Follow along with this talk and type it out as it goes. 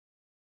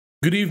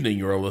Good evening,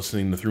 you are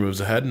listening to Three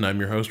Moves Ahead, and I'm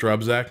your host, Rob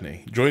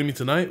Zachney. Joining me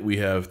tonight, we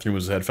have Three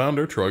Moves Ahead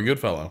founder, Troy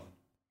Goodfellow.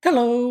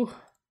 Hello.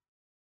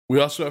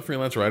 We also have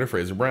freelance writer,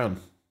 Fraser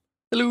Brown.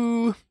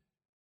 Hello.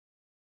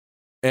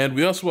 And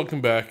we also welcome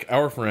back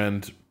our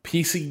friend,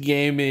 PC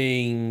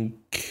Gaming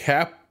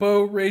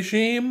Capo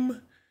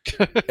Regime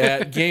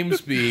at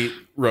GamesBeat,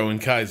 Rowan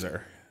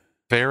Kaiser.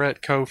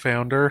 Barrett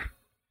co-founder.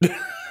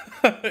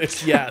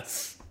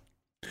 Yes.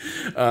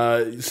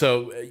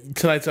 So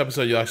tonight's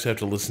episode, you'll actually have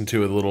to listen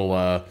to a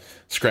little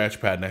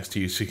scratch pad next to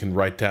you so you can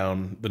write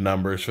down the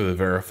numbers for the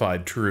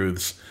verified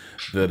truths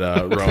that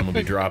Rowan will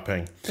be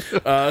dropping.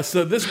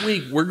 So this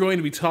week, we're going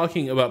to be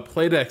talking about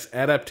Playdeck's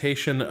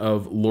adaptation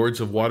of Lords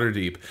of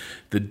Waterdeep,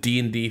 the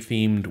D&D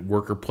themed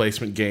worker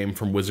placement game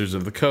from Wizards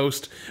of the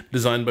Coast,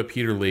 designed by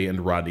Peter Lee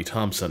and Rodney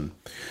Thompson.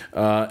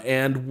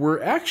 And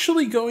we're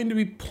actually going to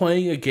be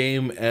playing a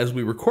game as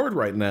we record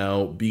right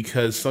now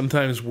because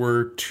sometimes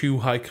we're too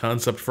high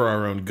concept for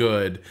our own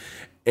good.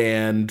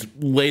 And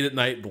late at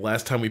night, the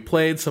last time we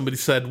played, somebody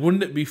said,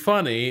 wouldn't it be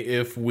funny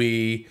if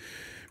we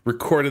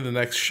recorded the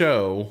next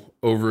show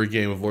over a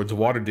game of Lords of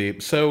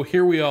Waterdeep? So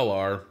here we all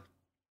are.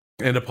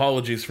 And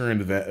apologies for in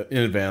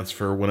advance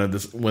for when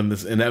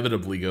this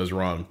inevitably goes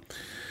wrong.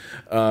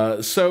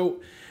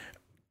 So,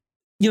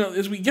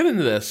 as we get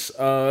into this,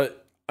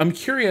 I'm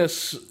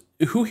curious,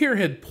 who here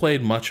had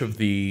played much of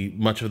the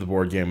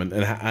board game,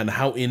 and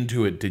how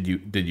into it did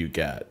you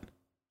get?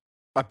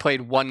 I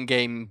played one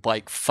game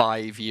like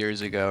 5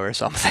 years ago or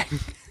something.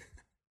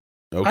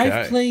 Okay.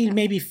 I've played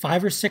maybe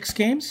 5 or 6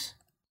 games.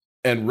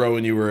 And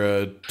Rowan, you were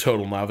a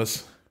total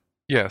novice?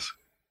 Yes.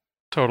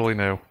 Totally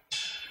new.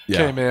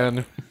 Yeah. Came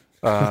in,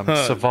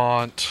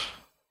 savant,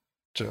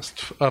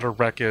 just utter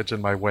wreckage in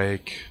my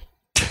wake.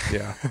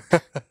 Yeah.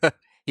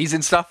 He's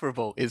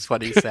insufferable, is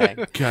what he's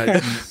saying.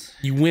 God,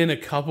 you win a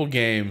couple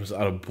games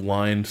out of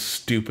blind,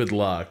 stupid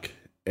luck.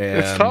 And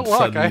It's not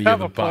luck. I suddenly you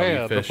have a Bobby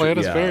plan. The Fish. plan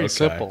is Yeah, very okay.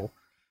 simple.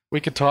 We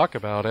could talk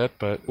about it,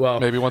 but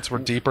maybe once we're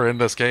deeper in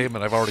this game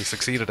and I've already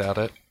succeeded at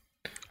it.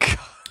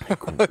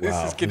 This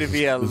is going to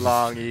be a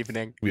long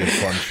evening. We have a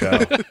fun show.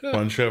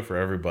 Fun show for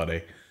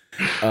everybody.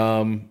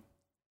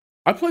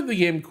 I played the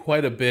game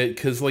quite a bit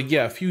because,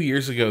 a few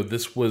years ago,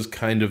 this was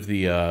kind of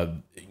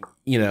the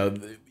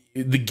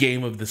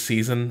game of the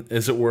season,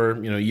 as it were.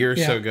 A year or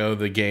so ago,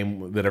 the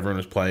game that everyone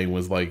was playing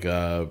was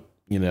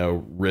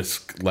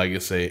Risk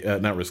Legacy,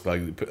 not Risk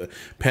Legacy,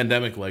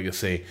 Pandemic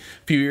Legacy.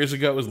 A few years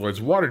ago, it was Lords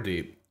of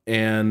Waterdeep.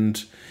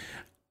 And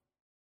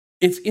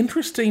it's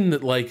interesting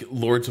that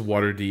Lords of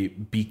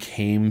Waterdeep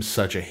became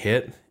such a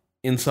hit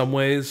in some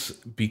ways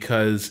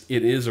because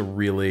it is a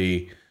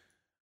really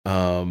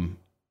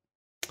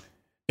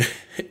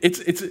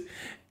it's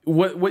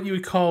what you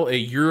would call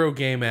a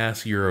Eurogame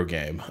ass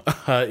Eurogame.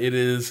 It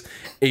is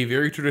a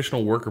very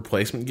traditional worker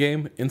placement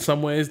game in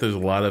some ways. There's a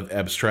lot of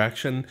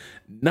abstraction.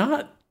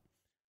 I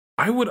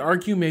would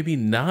argue maybe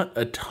not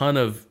a ton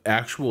of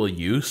actual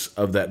use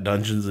of that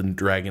Dungeons and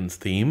Dragons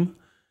theme.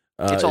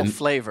 It's all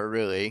flavor,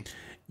 really.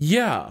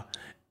 Yeah,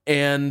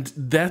 and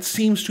that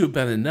seems to have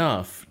been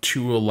enough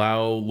to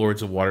allow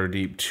Lords of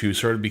Waterdeep to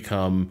sort of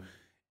become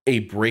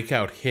a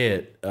breakout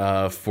hit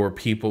for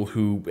people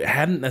who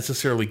hadn't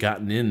necessarily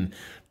gotten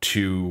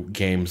into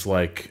games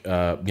like,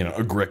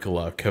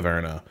 Agricola,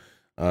 Caverna,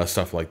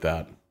 stuff like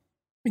that.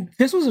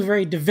 This was a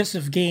very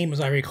divisive game, as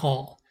I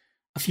recall,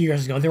 a few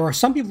years ago. There were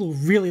some people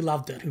who really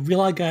loved it, who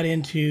really got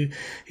into,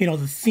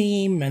 the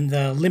theme and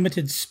the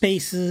limited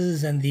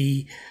spaces and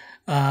the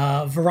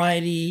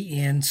variety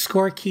in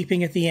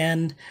scorekeeping at the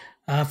end.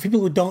 For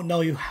people who don't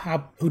know,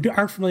 who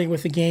aren't familiar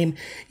with the game,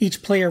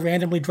 each player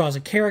randomly draws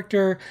a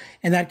character,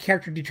 and that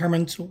character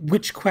determines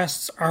which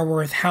quests are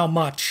worth how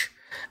much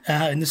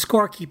in the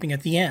scorekeeping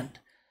at the end.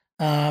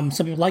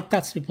 Some people liked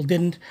that, some people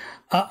didn't.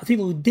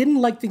 People who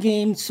didn't like the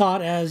game saw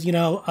it as,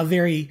 a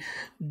very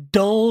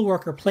dull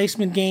worker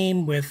placement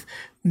game with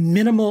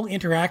minimal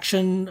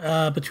interaction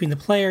between the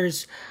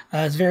players.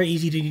 It's very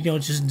easy to,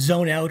 just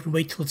zone out and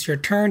wait till it's your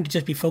turn to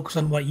just be focused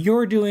on what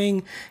you're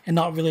doing and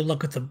not really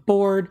look at the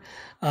board.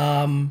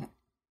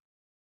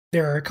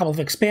 There are a couple of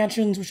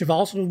expansions which have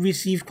also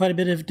received quite a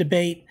bit of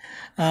debate.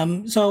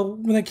 So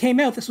when it came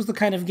out, this was the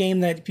kind of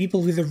game that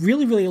people either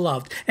really, really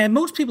loved, and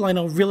most people I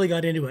know really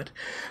got into it.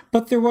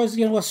 But there was,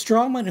 a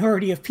strong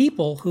minority of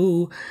people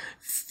who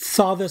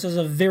saw this as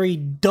a very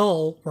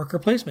dull worker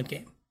placement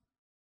game.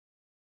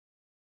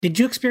 Did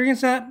you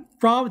experience that,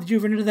 Rob? Did you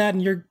run into that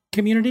in your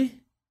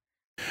community?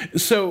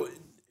 So,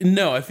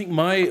 no, I think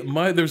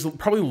my there's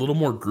probably a little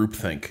more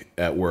groupthink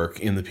at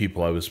work in the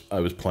people I was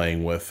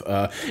playing with.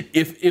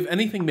 If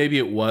anything, maybe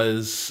it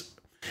was.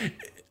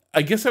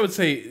 I guess I would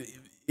say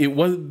it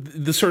was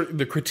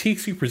the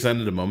critiques you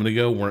presented a moment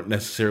ago weren't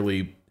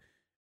necessarily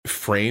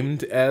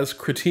framed as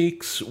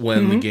critiques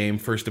when the game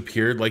first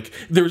appeared.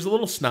 There was a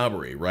little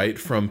snobbery, right,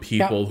 from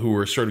people who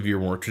were sort of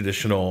your more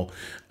traditional,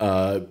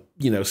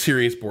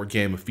 serious board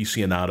game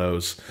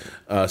aficionados,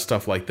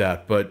 stuff like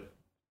that. But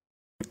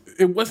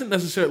it wasn't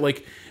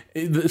necessarily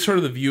sort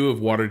of the view of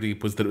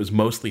Waterdeep was that it was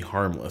mostly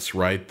harmless,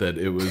 right? That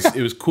it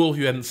was cool if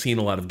you hadn't seen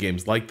a lot of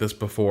games like this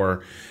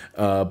before,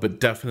 but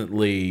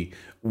definitely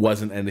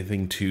wasn't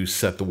anything to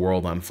set the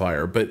world on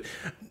fire. But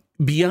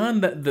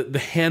beyond that, the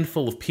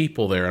handful of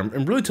people there,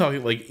 I'm really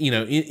talking like,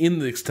 in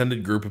the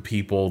extended group of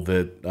people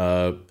that,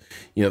 the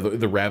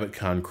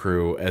RabbitCon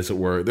crew, as it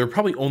were, there were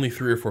probably only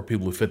 3 or 4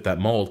 people who fit that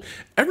mold.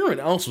 Everyone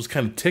else was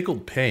kind of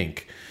tickled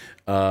pink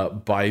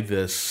by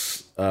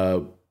this,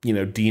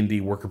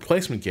 D&D worker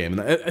placement game.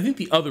 And I think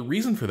the other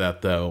reason for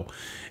that, though,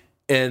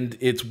 and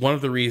it's one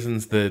of the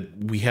reasons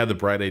that we had the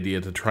bright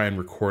idea to try and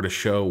record a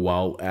show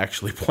while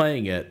actually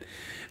playing it,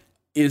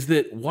 is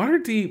that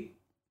Waterdeep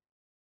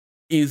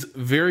is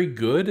very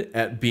good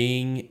at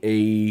being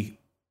a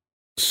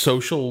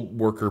social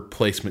worker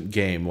placement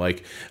game.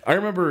 Like, I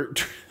remember,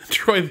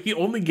 Troy, the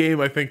only game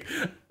I think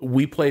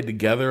we played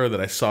together that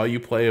I saw you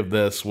play of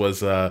this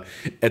was at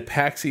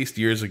PAX East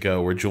years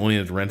ago, where Julian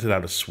had rented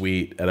out a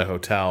suite at a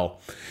hotel.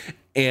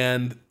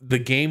 And the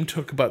game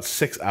took about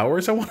 6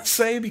 hours, I want to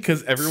say,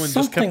 because everyone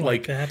just kept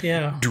like that,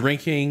 yeah,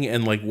 drinking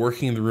and like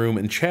working in the room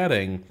and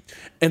chatting.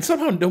 And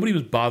somehow nobody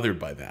was bothered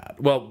by that.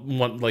 Well,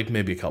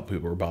 maybe a couple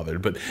people were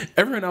bothered, but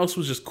everyone else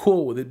was just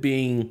cool with it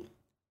being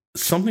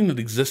something that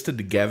existed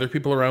to gather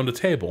people around a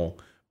table,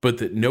 but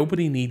that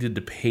nobody needed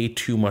to pay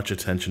too much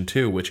attention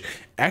to, which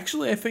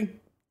actually I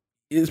think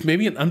is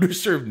maybe an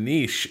underserved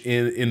niche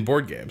in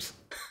board games.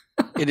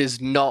 It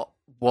is not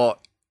what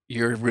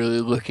you're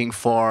really looking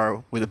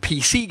for with a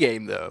PC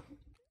game, though.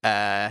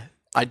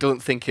 I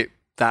don't think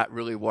that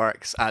really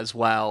works as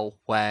well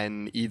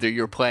when either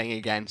you're playing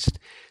against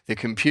the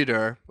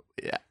computer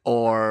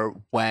or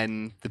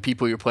when the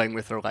people you're playing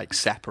with are like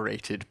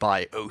separated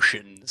by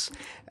oceans,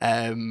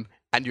 and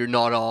you're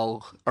not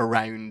all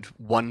around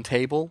one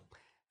table.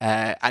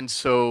 And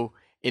so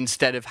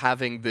instead of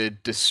having the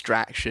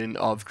distraction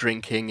of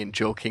drinking and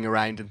joking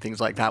around and things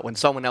like that, when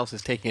someone else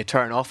is taking a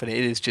turn off and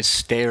it is just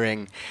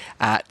staring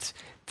at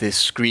this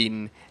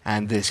screen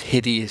and this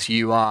hideous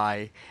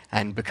UI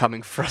and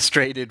becoming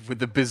frustrated with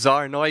the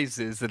bizarre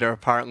noises that are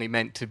apparently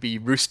meant to be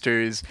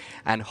roosters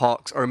and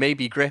hawks or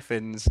maybe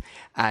griffins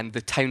and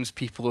the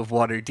townspeople of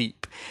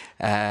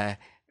Waterdeep,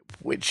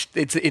 which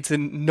it's a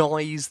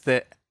noise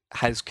that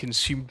has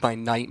consumed my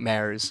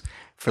nightmares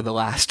for the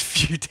last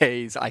few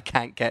days. I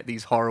can't get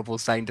these horrible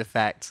sound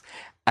effects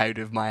out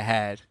of my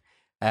head.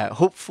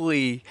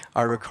 Hopefully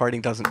our recording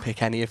doesn't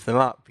pick any of them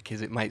up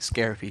because it might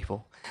scare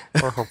people.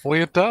 Or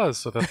hopefully it does,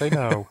 so that they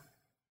know.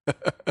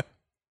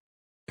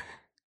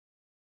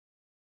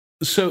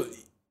 So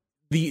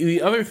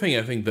the other thing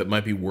I think that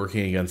might be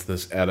working against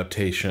this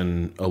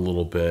adaptation a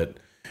little bit,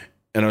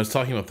 and I was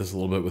talking about this a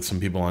little bit with some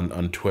people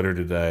on Twitter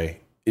today,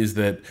 is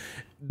that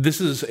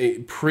this is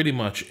pretty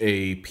much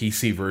a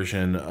PC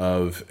version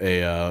of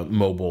a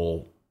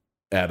mobile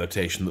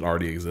adaptation that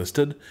already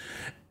existed.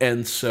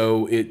 And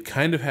so it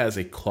kind of has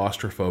a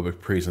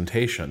claustrophobic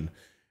presentation.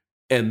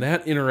 And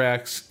that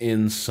interacts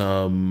in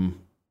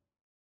some...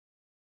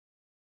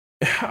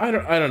 I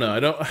don't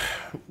know.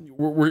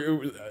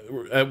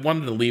 I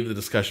wanted to leave the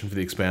discussion for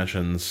the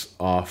expansions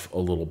off a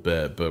little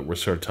bit, but we're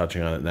sort of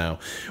touching on it now.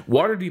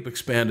 Waterdeep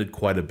expanded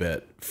quite a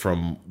bit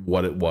from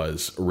what it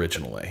was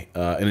originally,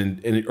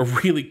 and a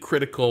really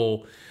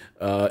critical,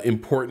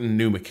 important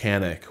new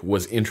mechanic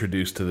was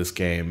introduced to this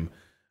game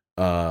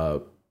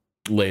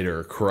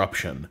later: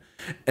 corruption.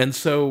 And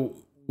so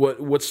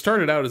what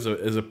started out as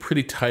a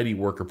pretty tidy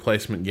worker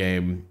placement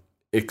game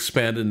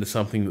expanded into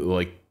something that,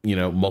 like,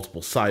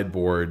 multiple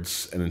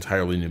sideboards, an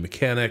entirely new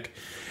mechanic,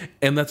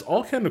 and that's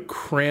all kind of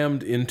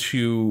crammed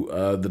into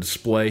the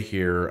display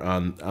here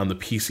on the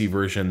PC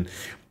version.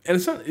 And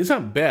it's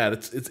not bad.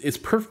 It's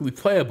perfectly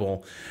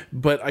playable,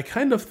 but I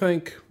kind of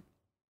think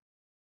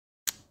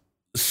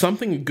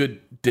something a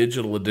good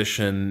digital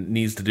edition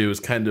needs to do is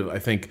kind of, I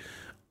think,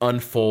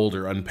 unfold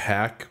or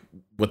unpack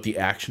what the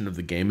action of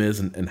the game is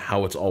and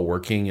how it's all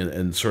working,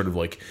 and sort of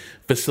like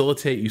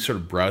facilitate you sort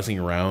of browsing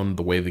around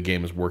the way the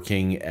game is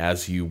working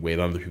as you wait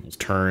on other people's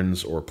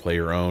turns or play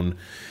your own.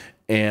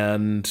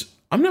 And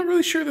I'm not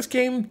really sure this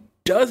game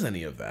does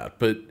any of that,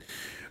 but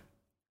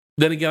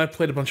then again, I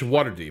played a bunch of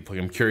Waterdeep. Like,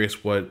 I'm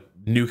curious what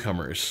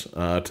newcomers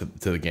to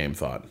the game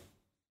thought.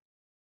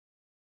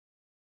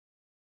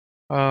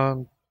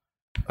 I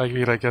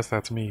guess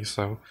that's me.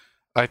 So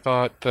I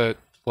thought that,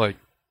 like,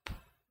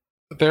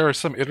 there are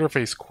some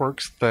interface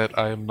quirks that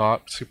I'm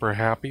not super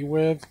happy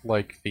with,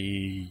 like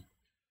the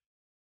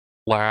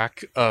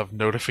lack of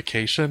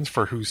notifications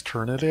for whose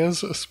turn it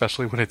is,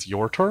 especially when it's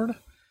your turn.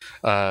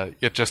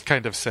 It just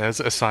kind of says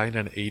assign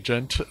an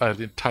agent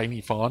in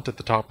tiny font at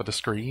the top of the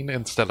screen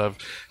instead of,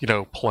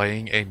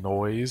 playing a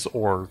noise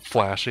or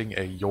flashing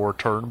a your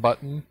turn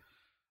button.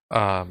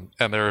 And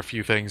there are a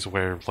few things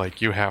where, like,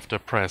 you have to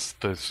press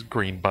this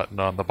green button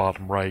on the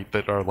bottom right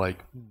that are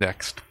like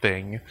next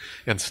thing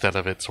instead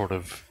of it sort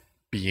of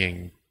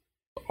being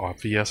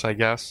obvious, I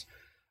guess.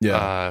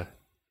 Yeah.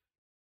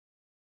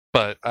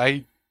 But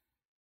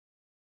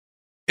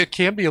it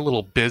can be a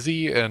little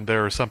busy, and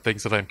there are some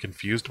things that I'm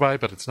confused by,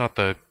 but it's not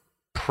the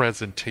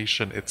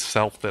presentation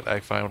itself that I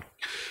found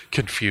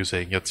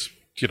confusing. It's,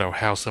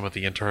 how some of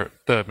the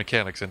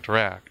mechanics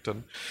interact,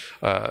 and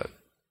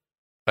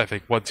I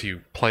think once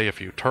you play a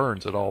few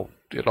turns, it all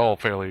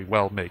fairly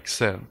well makes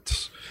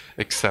sense,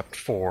 except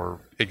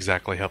for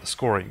exactly how the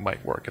scoring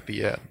might work at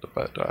the end.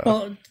 But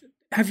well,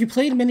 have you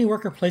played many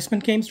worker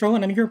placement games,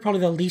 Rowan? I mean, you're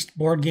probably the least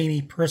board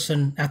gamey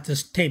person at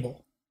this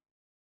table.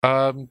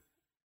 I've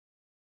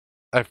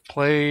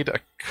played a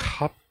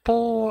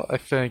couple. I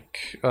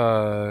think.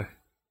 God,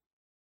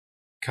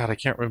 I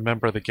can't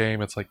remember the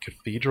game. It's like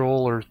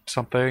Cathedral or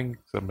something.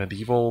 The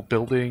medieval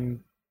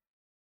building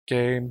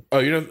game.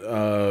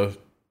 Oh,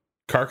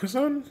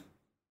 Carcassonne?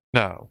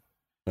 No.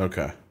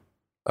 Okay.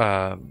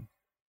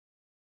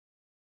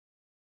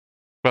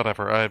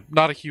 Whatever.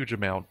 Not a huge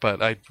amount,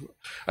 but I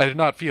did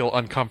not feel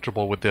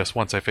uncomfortable with this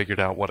once I figured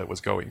out what it was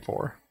going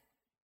for.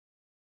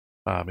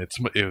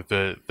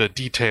 The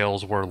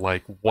details were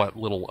like what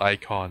little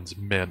icons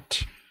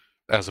meant,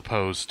 as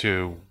opposed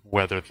to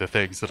whether the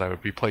things that I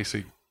would be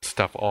placing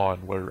stuff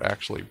on were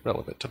actually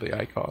relevant to the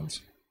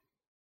icons.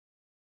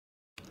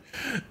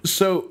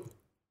 So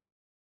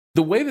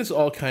the way this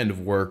all kind of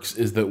works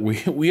is that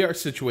we are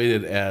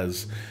situated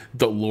as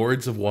the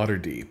Lords of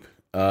Waterdeep,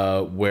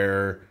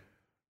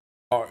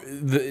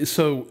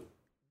 so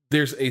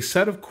there's a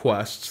set of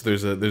quests.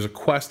 There's a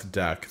quest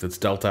deck that's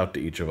dealt out to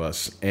each of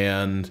us,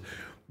 and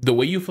the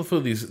way you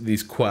fulfill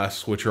these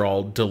quests, which are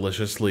all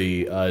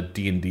deliciously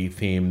D&D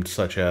themed,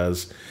 such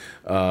as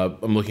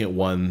I'm looking at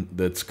one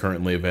that's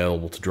currently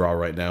available to draw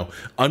right now,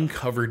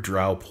 Uncovered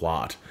Drow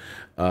Plot,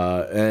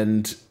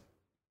 and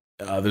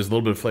there's a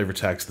little bit of flavor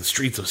text. The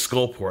streets of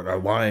Skullport are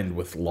lined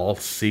with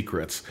lost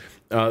secrets.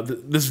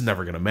 This is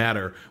never going to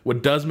matter.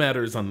 What does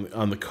matter is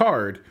on the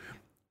card.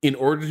 In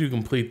order to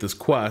complete this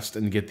quest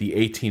and get the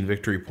 18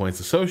 victory points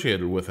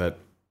associated with it,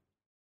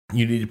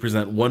 you need to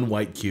present 1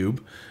 white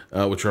cube,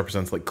 which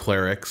represents like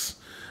clerics,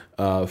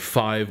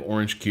 5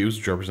 orange cubes,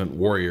 which represent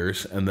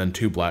warriors, and then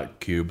 2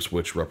 black cubes,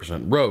 which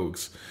represent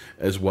rogues,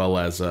 as well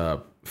as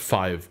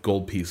 5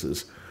 gold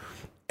pieces.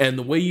 And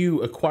the way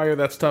you acquire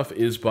that stuff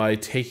is by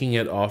taking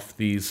it off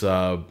these,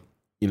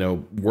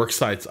 work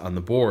sites on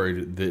the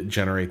board that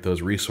generate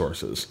those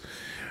resources.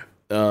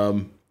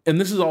 And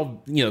this is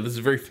all, this is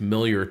very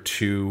familiar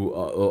to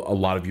a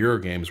lot of Euro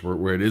games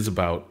where it is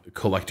about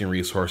collecting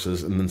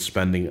resources and then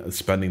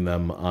spending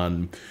them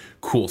on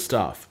cool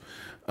stuff.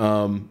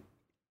 The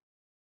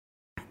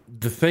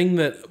thing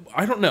that,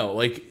 I don't know,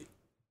 like,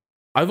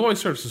 I've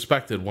always sort of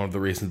suspected one of the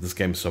reasons this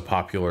game is so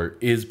popular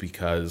is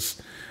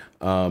because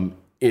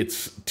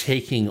it's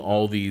taking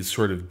all these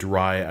sort of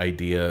dry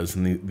ideas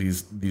and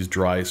these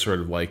dry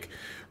sort of like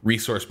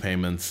resource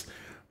payments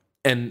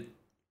and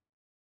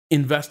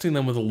investing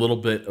them with a little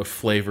bit of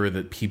flavor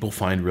that people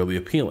find really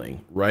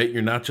appealing, right?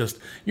 You're not just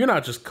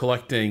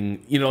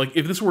collecting, like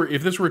if this were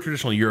a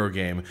traditional Euro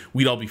game,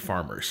 we'd all be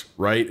farmers,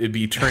 right? It'd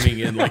be turning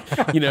in like,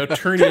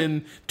 turn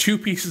in 2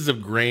 pieces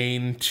of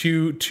grain,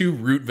 two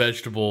root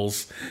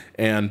vegetables,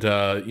 and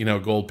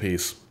a gold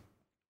piece.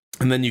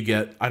 And then you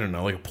get, I don't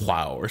know, like a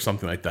plow or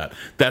something like that.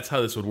 That's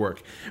how this would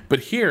work. But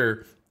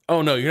here,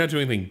 oh no, you're not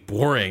doing anything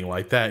boring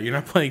like that. You're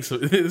not playing, so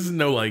this is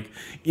no like,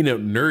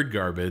 nerd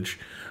garbage.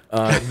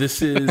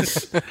 This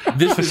is a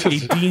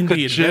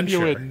D&D adventure.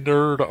 Genuine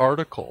nerd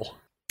article.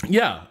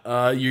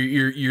 Yeah,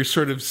 you're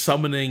sort of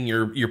summoning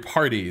your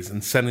parties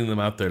and sending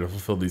them out there to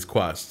fulfill these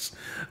quests,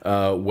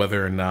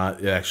 whether or not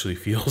it actually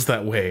feels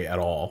that way at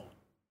all.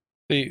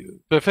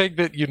 The thing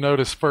that you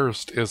notice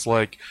first is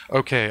like,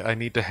 okay, I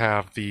need to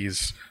have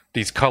these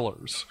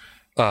colors,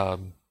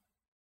 and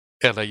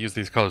I use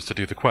these colors to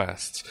do the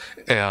quests.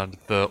 And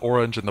the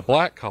orange and the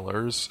black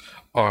colors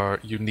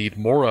you need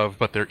more of,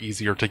 but they're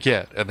easier to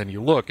get. And then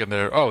you look and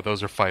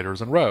those are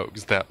fighters and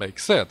rogues. That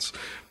makes sense.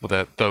 Well,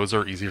 that those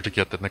are easier to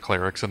get than the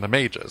clerics and the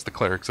mages. The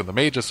clerics and the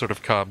mages sort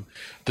of come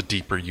the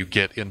deeper you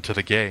get into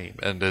the game.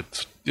 And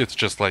it's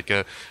just like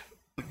a,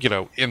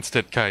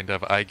 instant kind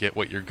of, I get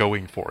what you're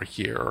going for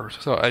here.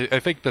 So I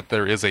think that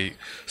there is a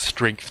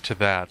strength to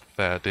that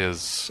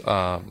is,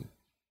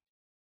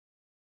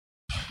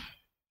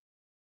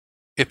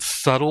 it's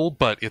subtle,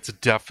 but it's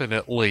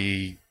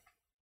definitely,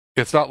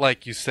 it's not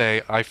like you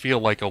say, I feel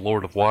like a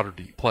Lord of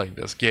Waterdeep playing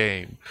this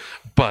game,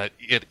 but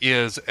it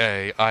is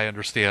I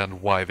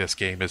understand why this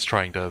game is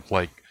trying to,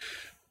 like,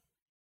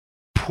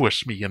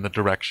 push me in the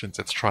directions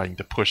it's trying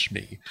to push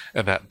me,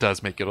 and that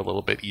does make it a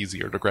little bit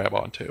easier to grab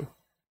onto.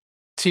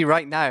 See,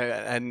 right now,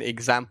 an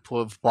example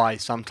of why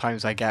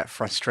sometimes I get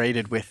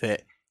frustrated with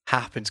it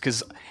happens,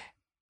 because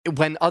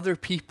when other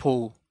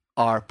people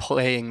are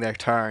playing their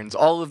turns,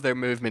 all of their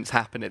movements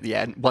happen at the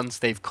end once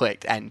they've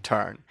clicked end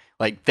turn.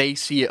 Like, they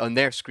see it on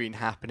their screen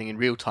happening in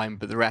real time,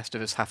 but the rest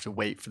of us have to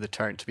wait for the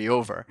turn to be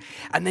over.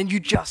 And then you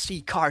just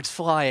see cards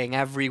flying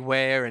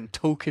everywhere and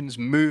tokens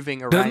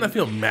moving around. Doesn't that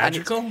feel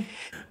magical?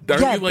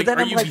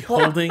 Are you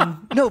beholding?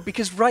 No,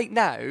 because right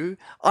now,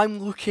 I'm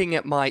looking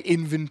at my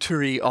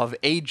inventory of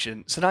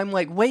agents, and I'm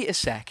like, wait a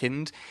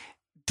second,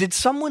 did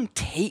someone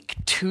take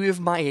 2 of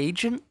my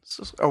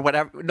agents? Or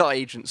whatever, not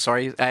agents,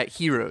 sorry,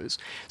 heroes.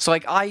 So,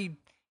 like, I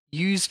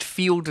used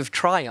Field of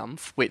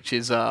Triumph, which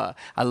is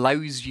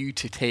allows you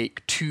to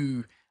take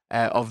 2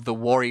 of the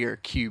warrior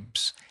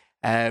cubes,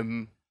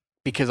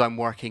 because I'm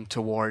working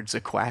towards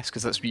a quest,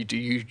 because that's what you do.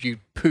 You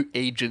put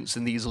agents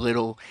in these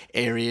little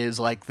areas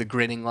like the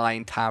Grinning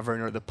Lion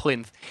Tavern or the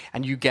Plinth,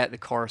 and you get the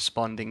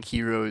corresponding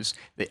heroes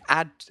that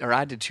are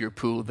added to your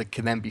pool that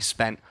can then be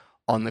spent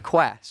on the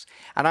quest.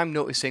 And I'm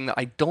noticing that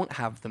I don't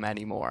have them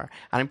anymore,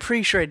 and I'm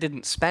pretty sure I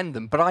didn't spend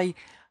them, but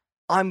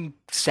I'm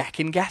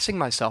second guessing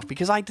myself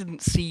because I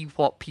didn't see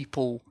what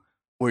people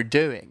were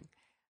doing.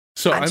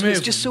 So it's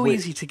just so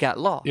easy to get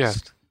lost. Yeah.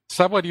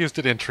 Someone used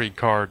an intrigue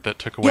card that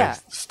took away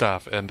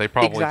stuff, and they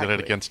probably did it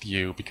against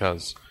you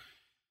because...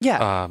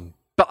 Yeah,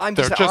 but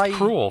they're just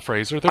cruel,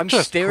 Fraser. They're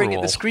just staring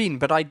cruel. at the screen,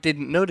 but I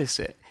didn't notice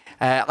it.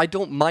 I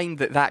don't mind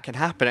that can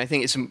happen. I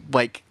think it's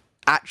like,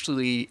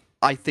 actually,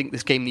 I think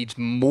this game needs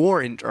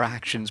more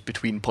interactions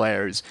between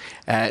players,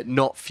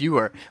 not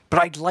fewer.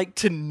 But I'd like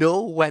to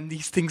know when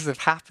these things have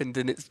happened,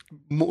 and it's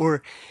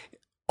more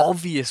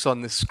obvious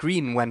on the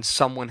screen when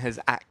someone has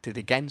acted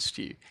against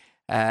you.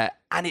 And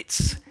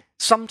it's...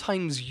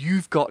 Sometimes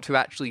you've got to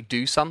actually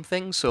do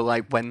something. So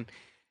like when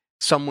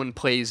someone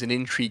plays an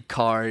intrigue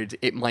card,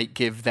 it might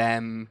give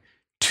them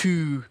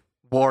 2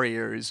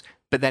 warriors,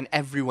 but then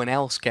everyone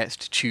else gets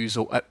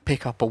to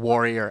pick up a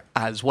warrior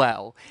as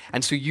well.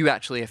 And so you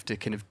actually have to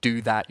kind of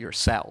do that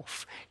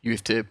yourself. You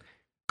have to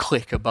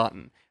click a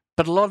button.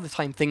 But a lot of the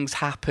time things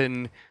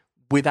happen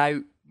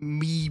without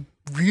me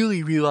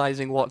really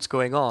realizing what's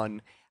going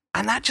on.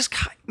 And that just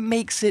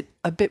makes it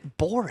a bit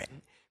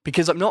boring.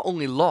 Because I'm not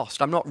only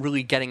lost, I'm not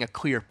really getting a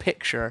clear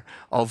picture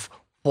of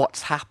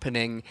what's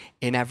happening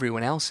in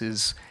everyone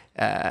else's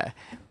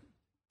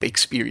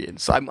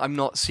experience. I'm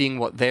not seeing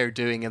what they're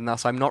doing, and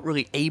thus I'm not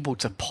really able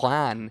to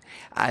plan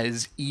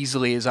as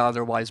easily as I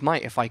otherwise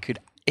might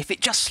if it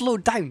just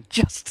slowed down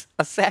just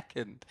a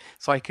second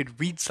so I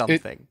could read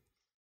something.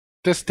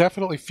 This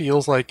definitely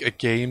feels like a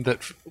game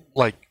that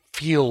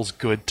feels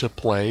good to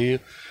play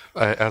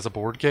as a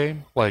board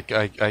game. Like,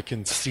 I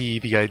can see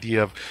the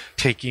idea of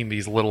taking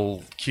these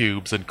little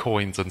cubes and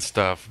coins and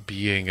stuff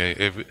being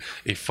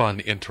a fun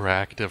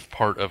interactive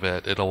part of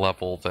it at a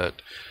level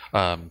that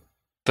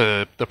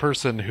the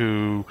person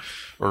who,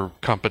 or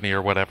company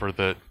or whatever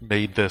that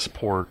made this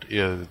port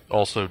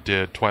also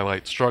did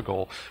Twilight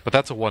Struggle, but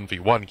that's a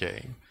 1v1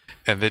 game,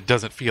 and it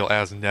doesn't feel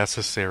as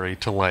necessary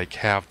to like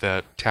have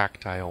that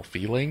tactile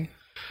feeling.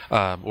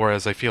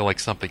 Whereas I feel like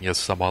something is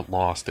somewhat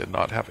lost in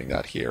not having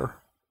that here.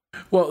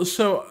 Well,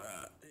 so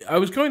I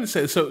was going to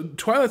say, so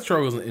Twilight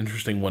Struggle is an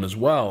interesting one as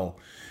well,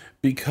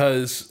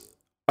 because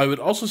I would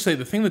also say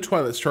the thing that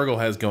Twilight Struggle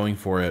has going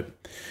for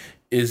it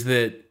is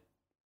that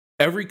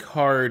every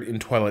card in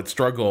Twilight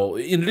Struggle,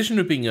 in addition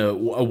to being a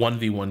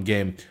 1v1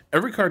 game,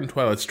 every card in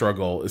Twilight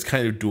Struggle is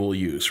kind of dual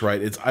use,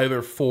 right? It's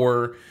either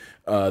for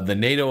the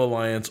NATO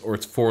alliance or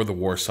it's for the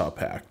Warsaw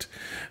Pact.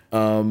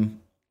 And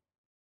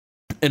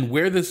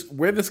where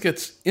this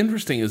gets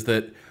interesting is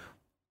that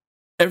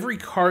every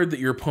card that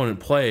your opponent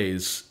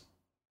plays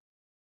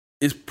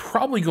is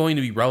probably going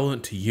to be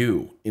relevant to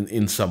you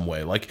in some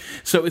way. Like,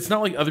 so it's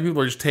not like other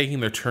people are just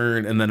taking their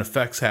turn and then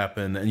effects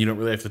happen and you don't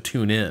really have to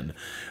tune in.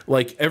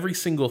 Like, every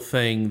single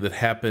thing that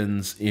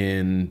happens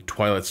in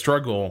Twilight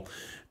Struggle,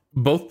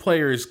 both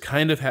players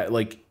kind of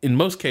like, in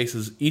most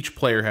cases, each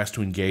player has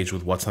to engage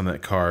with what's on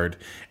that card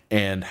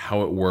and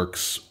how it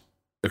works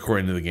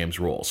according to the game's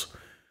rules.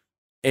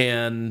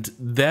 And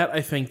that,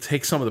 I think,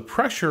 takes some of the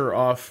pressure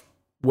off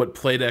what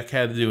Playdeck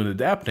had to do in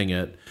adapting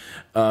it,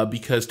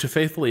 because to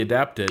faithfully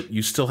adapt it,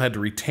 you still had to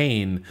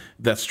retain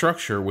that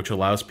structure, which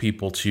allows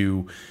people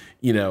to,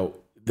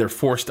 they're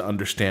forced to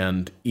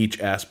understand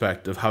each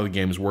aspect of how the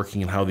game is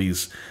working and how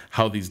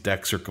these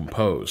decks are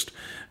composed.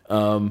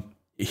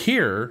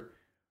 Here,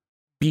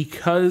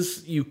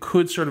 because you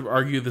could sort of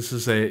argue this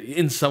is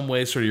in some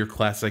ways, sort of your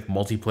classic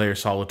multiplayer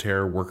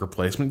solitaire worker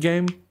placement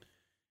game,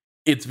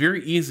 it's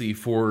very easy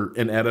for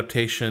an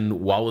adaptation,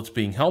 while it's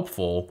being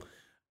helpful,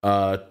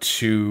 hey,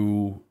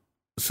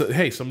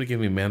 somebody gave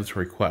me a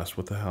mandatory quest.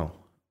 What the hell?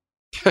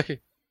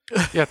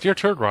 Yeah, it's your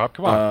turn, Rob.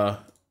 Come on.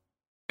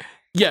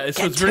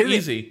 So it's very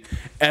easy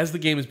as the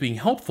game is being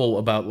helpful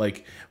about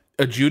like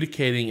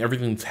adjudicating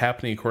everything that's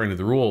happening according to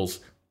the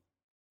rules.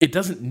 It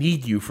doesn't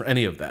need you for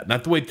any of that.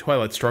 Not the way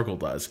Twilight Struggle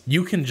does.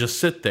 You can just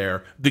sit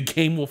there. The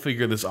game will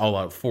figure this all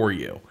out for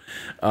you.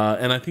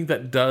 And I think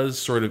that does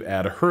sort of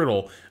add a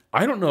hurdle.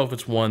 I don't know if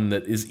it's one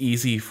that is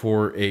easy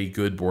for a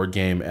good board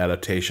game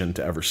adaptation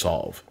to ever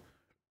solve.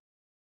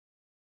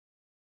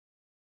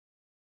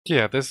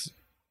 Yeah, this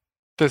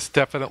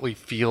definitely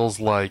feels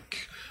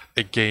like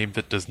a game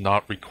that does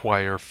not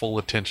require full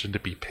attention to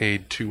be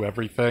paid to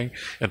everything,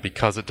 and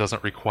because it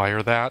doesn't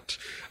require that,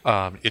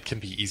 it can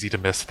be easy to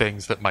miss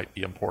things that might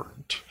be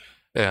important.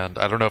 And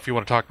I don't know if you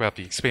want to talk about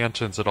the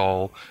expansions at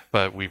all,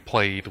 but we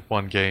played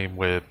one game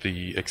with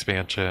the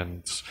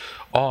expansions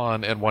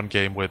on and one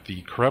game with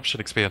the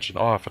corruption expansion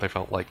off, and I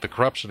felt like the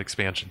corruption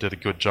expansion did a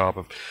good job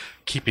of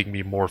keeping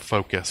me more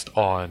focused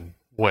on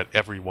what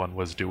everyone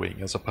was doing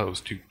as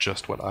opposed to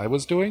just what I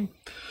was doing.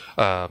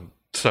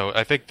 So So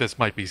I think this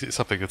might be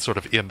something that's sort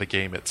of in the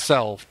game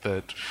itself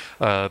that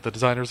the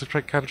designers have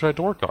kind of tried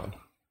to work on.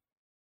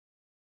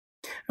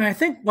 And I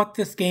think what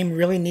this game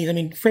really needs, I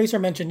mean, Fraser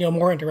mentioned,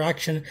 more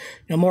interaction,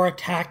 more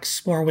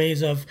attacks, more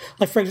ways of,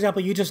 like, for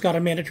example, you just got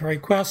a mandatory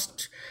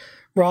quest.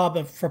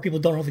 Rob, for people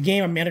who don't know the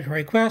game, a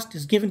mandatory quest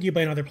is given to you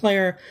by another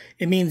player.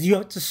 It means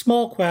it's a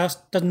small quest,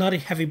 not a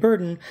heavy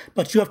burden,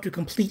 but you have to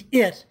complete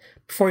it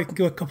before you can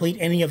go complete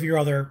any of your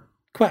other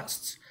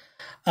quests.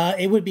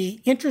 It would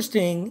be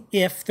interesting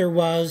if there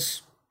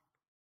was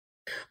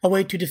a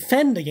way to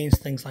defend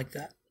against things like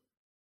that.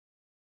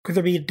 Could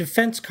there be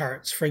defense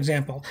cards, for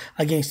example,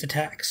 against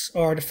attacks,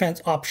 or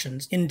defense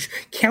options,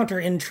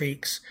 counter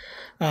intrigues?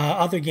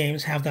 Other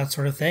games have that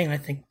sort of thing, and I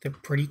think they're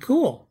pretty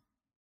cool.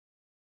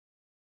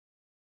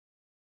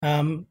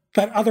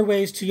 But other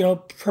ways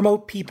to,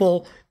 promote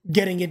people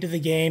getting into the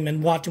game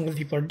and watching what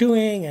people are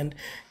doing and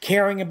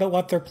caring about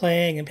what they're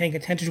playing and paying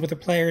attention to what the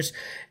players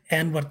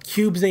and what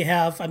cubes they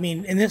have. I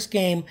mean, in this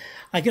game,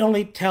 I can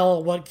only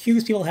tell what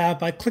cubes people have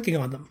by clicking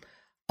on them.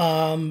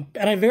 And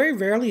I very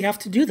rarely have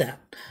to do that.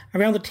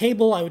 Around the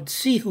table, I would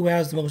see who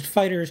has the most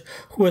fighters,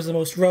 who has the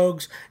most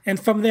rogues,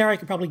 and from there I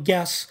could probably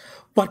guess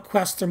what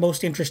quests they're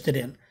most interested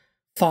in.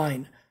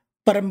 Fine.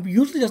 But it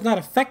usually does not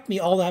affect me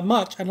all that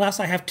much unless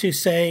I have to,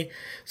 say,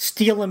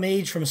 steal a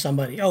mage from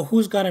somebody. Oh,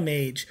 who's got a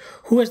mage?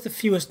 Who has the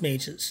fewest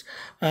mages?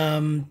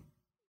 That's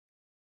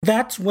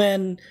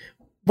when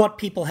what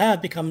people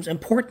have becomes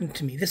important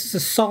to me. This is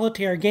a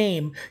solitaire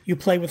game you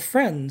play with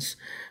friends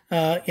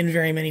in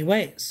very many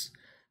ways,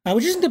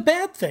 which isn't a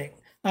bad thing.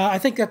 I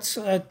think that's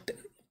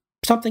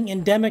something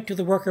endemic to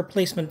the worker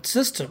placement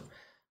system.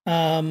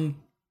 There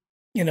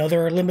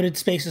are limited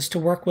spaces to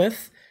work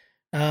with.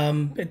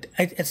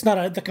 It's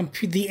not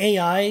the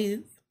AI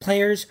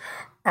players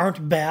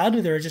aren't bad.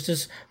 They're just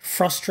as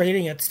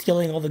frustrating at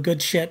stealing all the good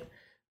shit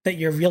that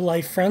your real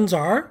life friends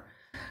are.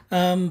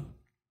 But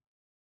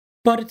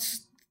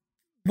it's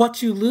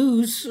what you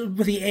lose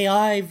with the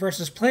AI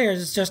versus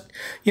players is just,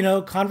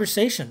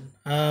 conversation.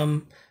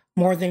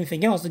 More than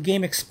anything else, the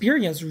game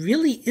experience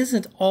really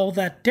isn't all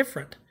that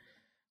different,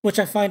 which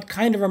I find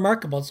kind of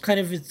remarkable. It's kind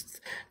of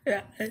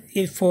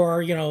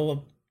for,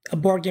 a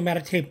board game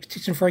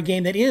adaptation for a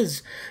game that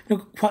is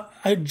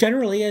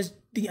generally is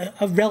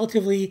a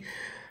relatively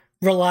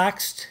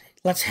relaxed,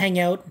 let's hang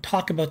out and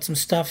talk about some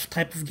stuff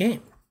type of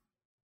game.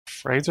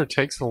 Fraser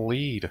takes the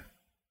lead.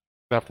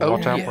 You have to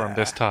watch out for him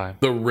this time.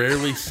 The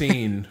rarely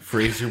seen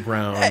Fraser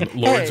Brown,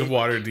 Lords of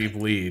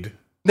Waterdeep lead.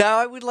 Now,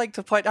 I would like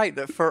to point out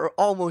that for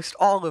almost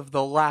all of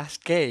the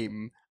last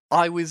game,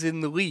 I was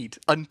in the lead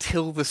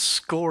until the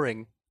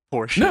scoring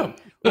portion. No,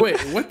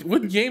 wait,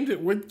 what game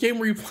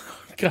were you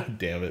playing? God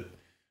damn it.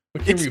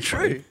 It's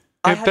true.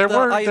 There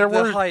were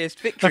the highest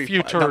victory a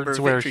few turns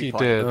where he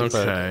did.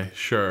 Okay,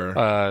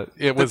 sure.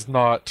 It was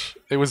not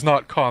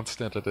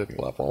constant at any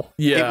level.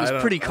 Yeah, it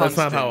was pretty constant.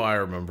 That's not how I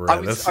remember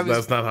it.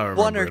 That's not how I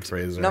remember it,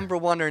 Fraser. Number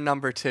one or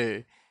number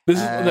two. This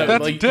is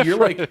that's like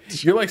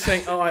different. you're like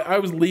saying, oh, I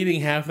was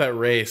leading half that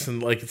race, and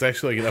like it's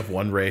actually like an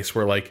F1 race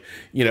where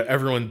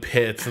everyone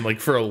pits, and like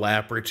for a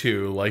lap or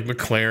two, like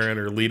McLaren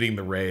are leading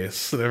the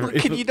race. Well,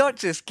 can you not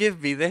just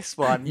give me this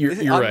one? You're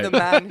I'm right. the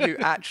man who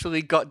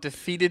actually got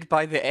defeated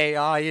by the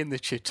AI in the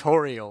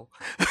tutorial.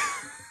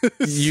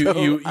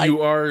 You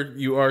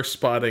are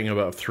spotting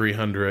about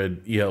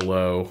 300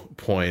 ELO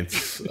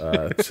points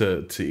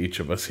to each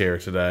of us here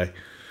today.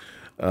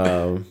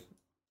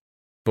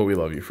 But we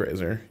love you,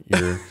 Fraser.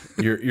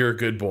 You're a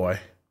good boy.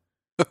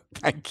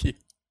 Thank you.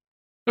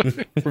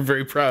 We're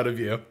very proud of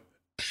you.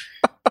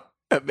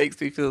 That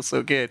makes me feel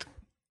so good.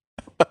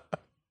 All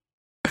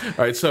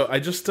right, so I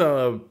just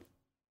made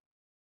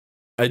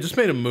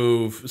a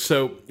move.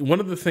 So one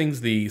of the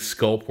things the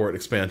Skullport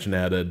expansion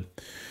added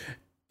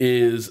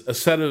is a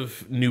set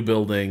of new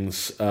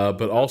buildings,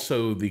 but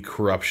also the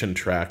corruption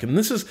track. And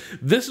this is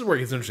where it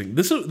gets interesting.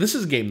 This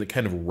is a game that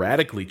kind of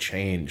radically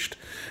changed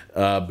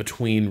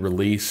between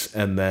release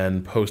and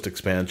then post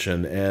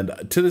expansion. And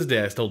to this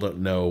day, I still don't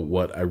know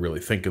what I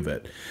really think of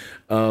it.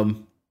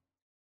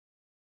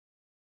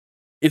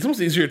 It's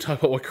almost easier to talk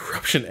about what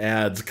corruption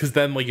adds, because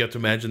then you have to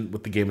imagine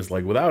what the game is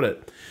like without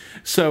it.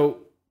 So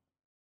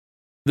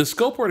the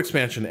Skullport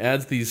expansion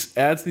adds these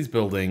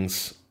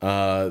buildings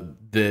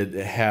that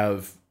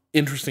have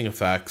interesting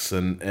effects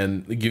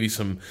and give you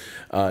some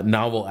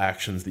novel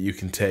actions that you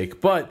can take.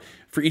 But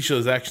for each of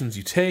those actions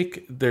you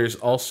take, there's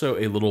also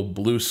a little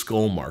blue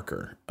skull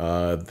marker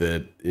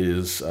that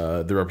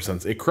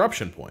represents a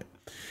corruption point.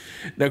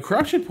 Now,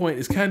 corruption point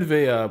is kind of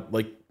a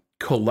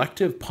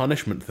collective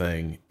punishment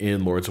thing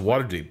in Lords of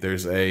Waterdeep.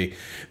 There's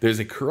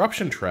a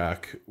corruption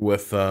track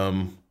with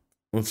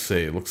let's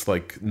see, it looks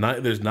like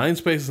there's 9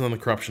 spaces on the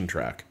corruption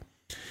track.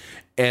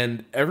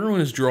 And everyone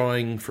is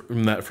drawing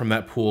from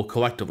that pool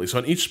collectively. So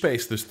on each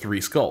space, there's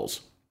 3 skulls.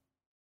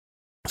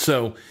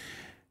 So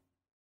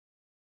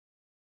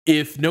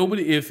if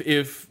nobody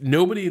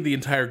in the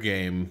entire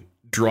game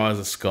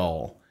draws a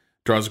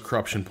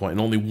corruption point,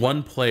 and only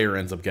one player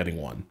ends up getting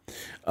one,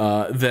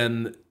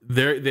 then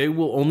they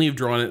will only have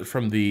drawn it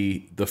from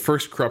the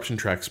first corruption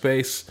track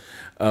space,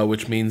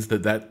 which means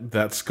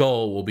that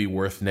skull will be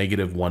worth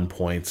 -1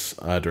 points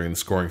during the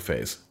scoring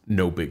phase.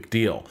 No big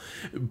deal.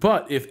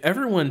 But if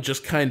everyone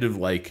just kind of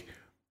like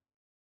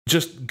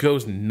just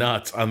goes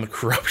nuts on the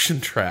corruption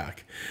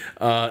track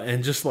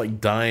and just like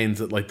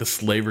dines at like the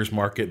Slaver's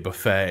Market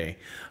buffet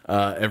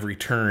every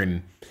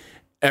turn,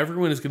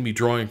 everyone is going to be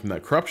drawing from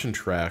that corruption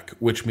track,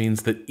 which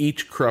means that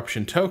each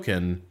corruption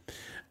token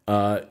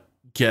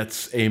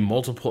gets a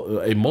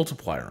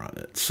multiplier on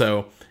it.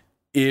 So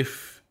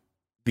if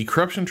the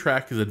corruption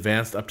track is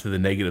advanced up to the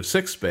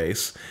 -6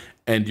 space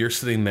and you're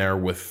sitting there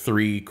with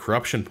 3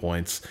 corruption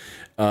points,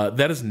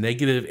 that is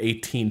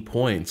 -18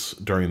 points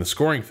during the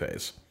scoring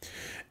phase.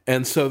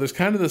 And so there's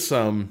kind of this,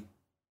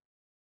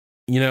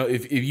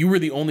 if you were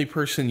the only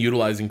person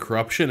utilizing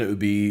corruption, it would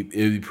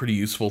be pretty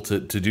useful to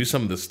do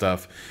some of this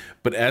stuff.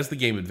 But as the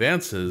game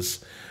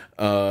advances,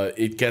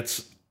 it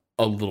gets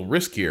a little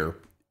riskier.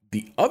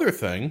 The other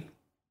thing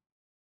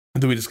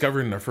that we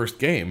discovered in our first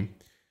game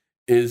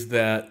is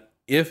that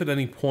if at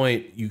any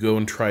point you go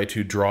and try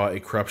to draw a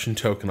corruption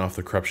token off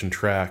the corruption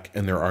track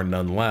and there are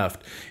none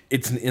left,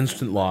 it's an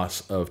instant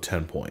loss of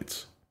 10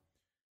 points.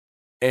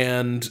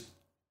 And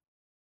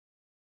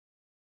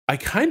I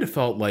kind of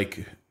felt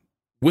like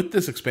with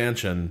this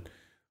expansion,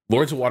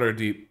 Lords of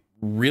Waterdeep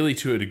really,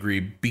 to a degree,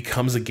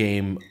 becomes a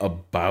game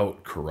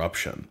about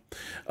corruption.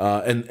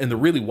 And the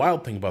really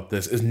wild thing about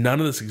this is none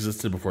of this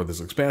existed before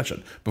this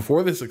expansion.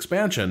 Before this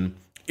expansion,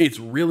 it's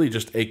really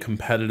just a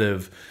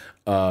competitive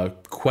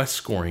quest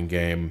scoring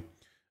game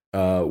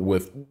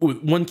with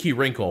one key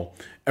wrinkle.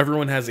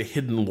 Everyone has a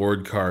hidden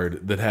Lord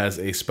card that has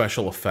a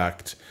special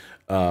effect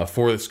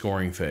for the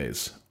scoring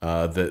phase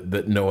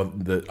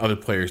that other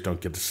players don't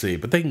get to see,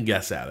 but they can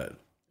guess at it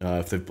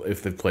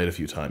if they've played a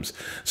few times.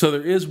 So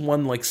there is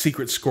one like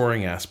secret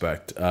scoring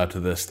aspect to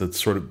this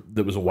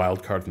that was a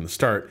wild card from the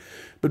start,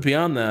 but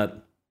beyond that,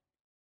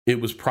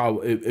 it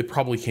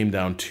probably came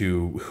down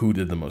to who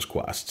did the most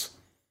quests.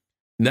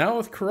 Now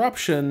with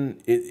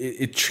corruption,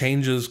 it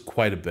changes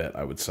quite a bit,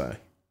 I would say.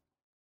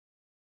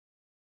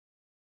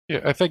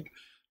 Yeah, I think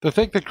the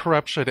thing that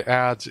corruption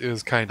adds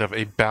is kind of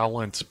a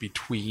balance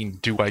between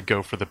do I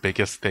go for the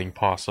biggest thing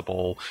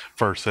possible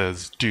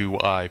versus do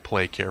I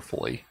play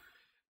carefully.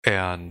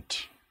 And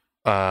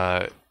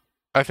I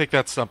think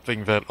that's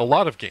something that a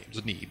lot of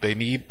games need. They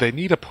need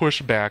a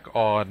pushback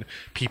on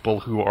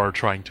people who are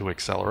trying to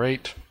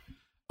accelerate.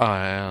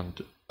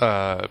 And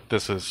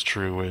this is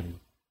true in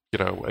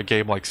a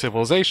game like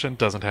Civilization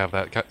doesn't have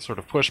that sort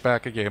of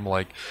pushback. A game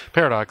like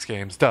Paradox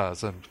Games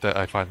does, and that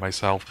I find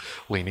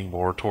myself leaning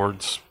more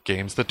towards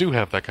games that do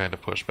have that kind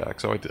of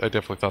pushback. So I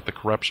definitely thought the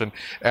corruption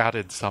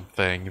added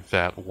something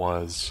that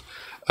was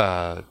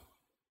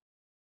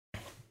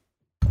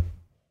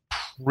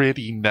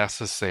pretty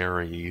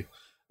necessary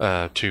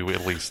to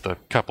at least the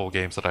couple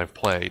games that I've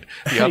played.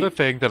 The other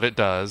thing that it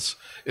does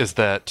is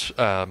that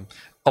a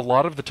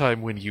lot of the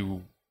time when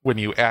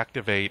you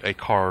activate a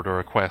card or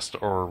a quest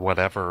or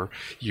whatever,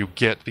 you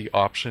get the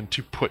option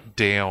to put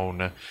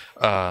down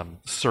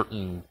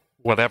certain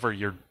whatever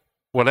you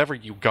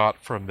got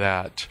from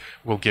that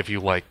will give you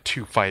like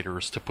 2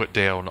 fighters to put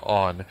down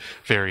on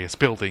various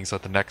buildings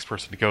that the next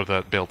person to go to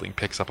that building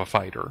picks up a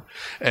fighter.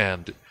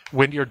 And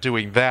when you're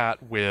doing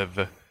that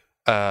with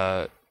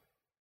the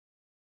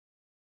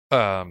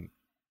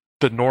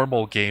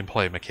normal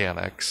gameplay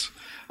mechanics,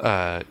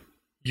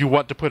 you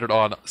want to put it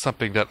on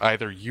something that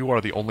either you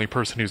are the only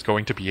person who's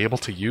going to be able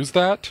to use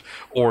that,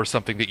 or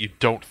something that you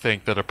don't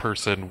think that a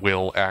person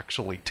will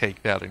actually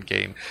take that and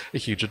gain a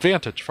huge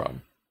advantage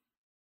from.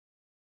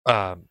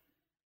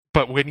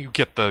 But when you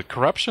get the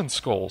corruption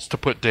skulls to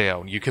put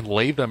down, you can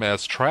lay them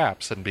as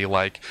traps and be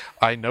like,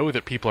 I know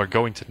that people are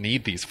going to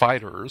need these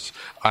fighters.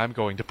 I'm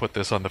going to put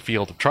this on the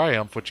Field of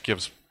Triumph, which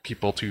gives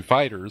people 2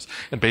 fighters,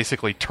 and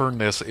basically turn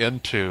this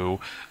into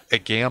a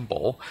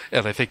gamble.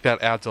 And I think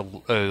that adds a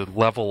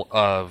level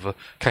of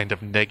kind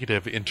of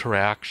negative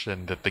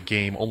interaction that the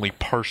game only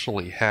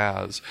partially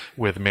has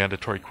with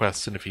mandatory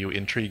quests and a few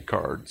intrigue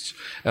cards.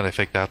 And I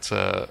think that's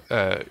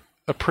a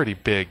pretty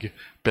big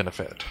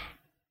benefit.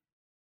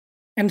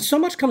 And so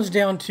much comes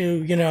down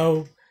to,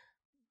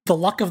 the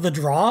luck of the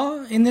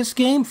draw in this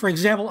game. For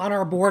example, on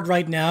our board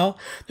right now,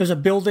 there's a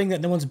building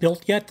that no one's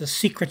built yet, the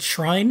Secret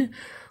Shrine,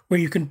 where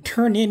you can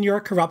turn in your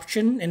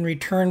corruption in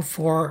return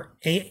for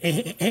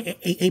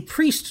a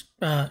priest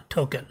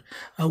token,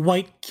 a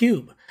white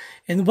cube.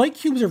 And white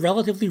cubes are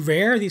relatively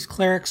rare. These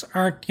clerics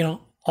aren't,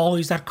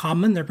 always that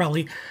common. They're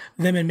probably,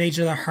 them and mages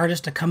are the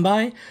hardest to come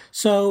by.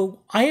 So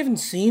I haven't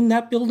seen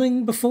that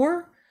building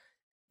before.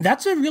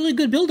 That's a really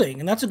good building,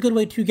 and that's a good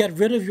way to get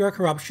rid of your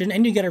corruption,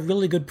 and you get a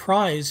really good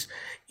prize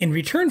in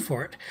return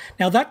for it.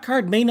 Now, that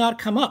card may not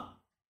come up,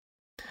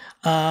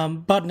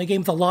 but in a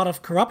game with a lot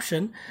of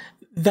corruption,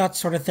 that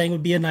sort of thing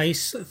would be a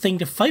nice thing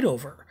to fight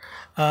over.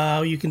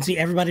 You can see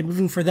everybody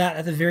moving for that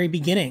at the very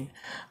beginning,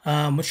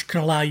 which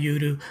can allow you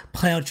to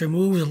plan out your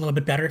moves a little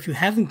bit better if you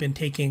haven't been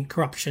taking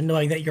corruption,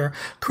 knowing that your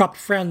corrupt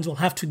friends will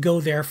have to go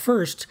there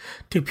first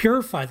to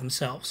purify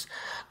themselves.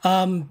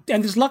 And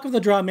this luck of the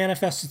draw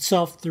manifests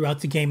itself throughout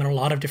the game in a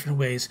lot of different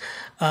ways.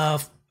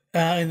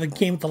 in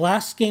the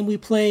last game we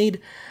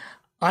played,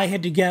 I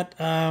had to get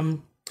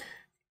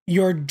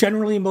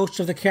generally most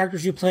of the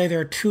characters you play. There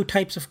are 2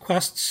 types of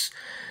quests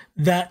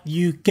that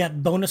you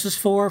get bonuses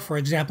for. For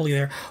example,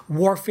 either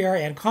warfare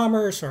and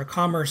commerce, or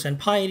commerce and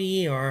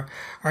piety, or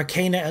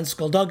arcana and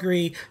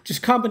skullduggery,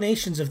 just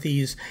combinations of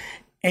these.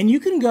 And you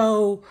can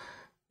go,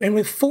 and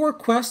with 4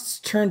 quests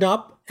turned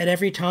up at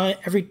every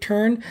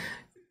turn,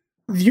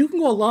 you can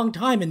go a long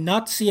time and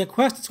not see a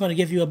quest that's going to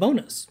give you a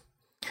bonus.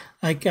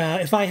 Like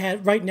if I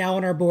had right now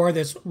on our board,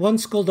 there's 1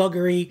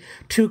 skullduggery,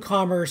 2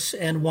 commerce,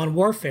 and 1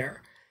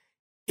 warfare.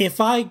 If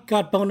I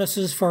got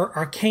bonuses for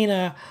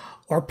arcana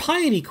or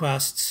piety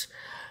quests,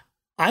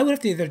 I would have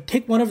to either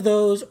take one of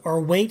those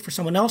or wait for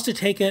someone else to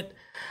take it,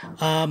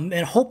 and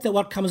hope that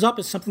what comes up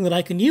is something that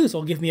I can use.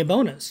 Will give me a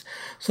bonus.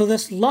 So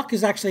this luck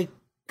is actually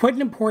quite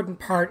an important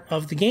part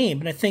of the game.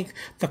 And I think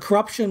the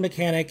corruption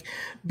mechanic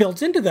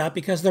builds into that,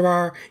 because there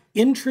are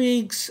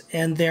intrigues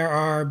and there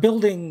are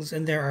buildings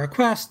and there are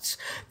quests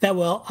that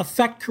will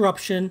affect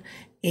corruption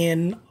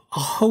in a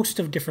host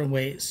of different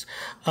ways.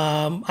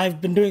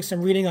 I've been doing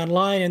some reading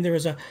online, and there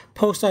was a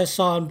post I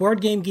saw on Board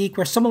Game Geek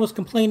where someone was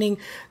complaining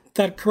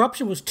that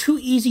corruption was too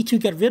easy to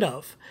get rid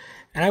of.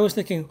 And I was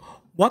thinking,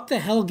 what the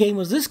hell game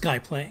was this guy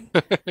playing?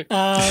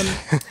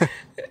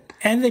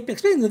 And they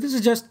explained that this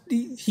is just,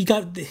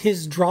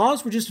 his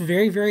draws were just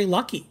very, very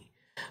lucky.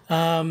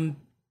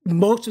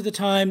 Most of the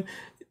time,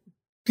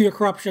 your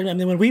corruption, I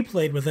mean, when we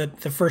played with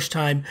it the first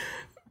time,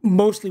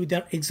 mostly we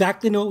didn't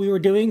exactly know what we were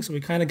doing, so we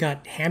kind of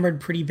got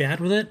hammered pretty bad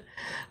with it.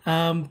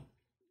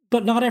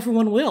 But not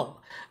everyone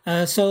will.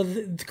 So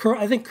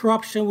I think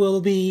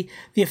the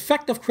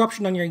effect of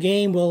corruption on your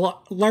game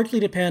will largely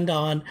depend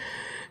on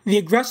the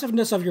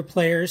aggressiveness of your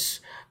players,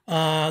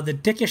 the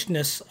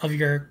dickishness of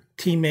your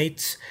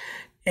teammates,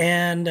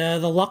 and the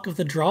luck of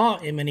the draw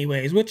in many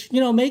ways, which,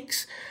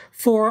 makes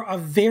for a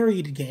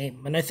varied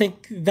game. And I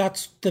think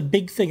that's the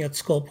big thing that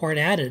Skullport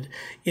added,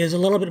 is a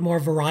little bit more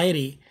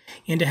variety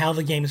into how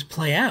the games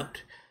play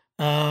out.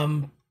 I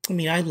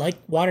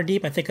like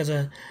Waterdeep. I think as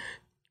a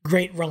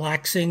great,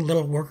 relaxing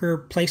little worker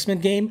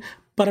placement game,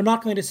 but I'm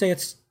not going to say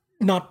it's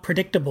not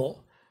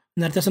predictable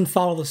and that it doesn't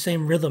follow the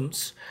same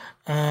rhythms,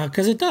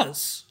 because it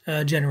does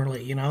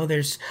generally.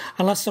 There's,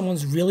 unless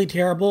someone's really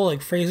terrible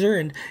like Fraser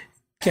and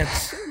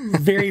gets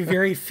very,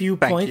 very few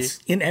points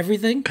in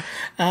everything.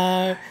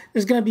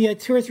 There's going to be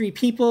 2 or 3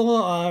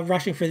 people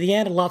rushing for the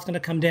end. A lot's going to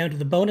come down to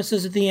the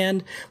bonuses at the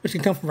end, which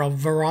can come from a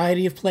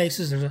variety of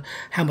places. There's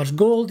how much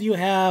gold you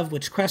have,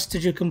 which quests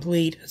did you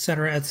complete,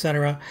 etc.,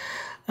 etc.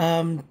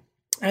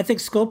 I think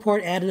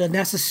Skullport added a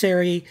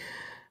necessary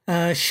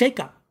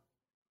shakeup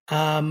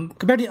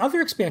compared to the other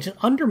expansion,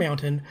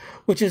 Undermountain,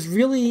 which is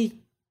really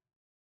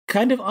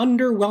kind of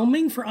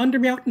underwhelming for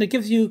Undermountain. It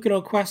gives you,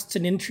 quests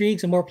and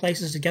intrigues and more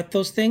places to get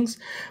those things,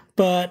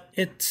 but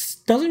it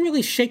doesn't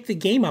really shake the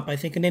game up, I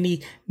think, in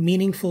any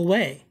meaningful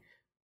way.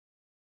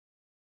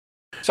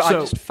 So I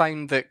just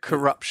found that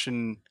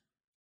corruption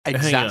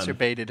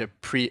exacerbated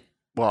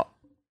what?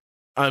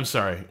 I'm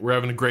sorry. We're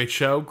having a great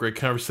show, great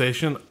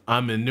conversation.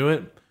 I'm into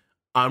it.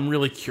 I'm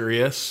really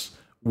curious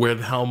where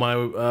the hell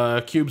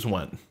my cubes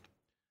went.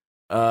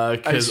 I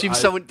assume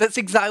someone. That's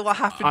exactly what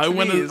happened to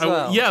me as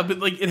well. Yeah, but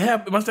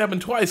it must have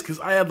happened twice, because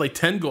I had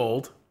 10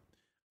 gold.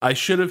 I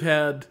should have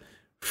had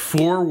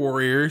 4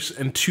 warriors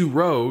and 2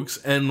 rogues,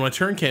 and when my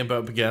turn came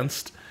up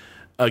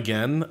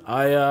again,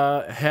 I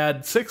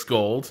had 6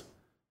 gold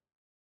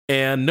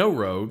and no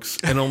rogues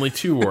and only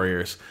 2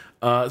 warriors.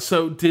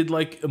 So did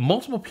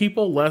multiple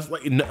people less?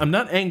 I'm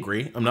not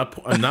angry. I'm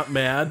not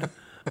mad.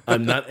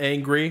 I'm not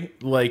angry.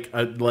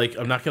 I'm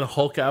not going to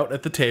Hulk out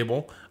at the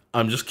table.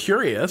 I'm just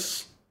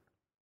curious.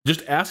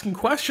 Just asking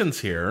questions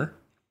here.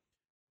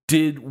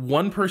 Did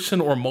one person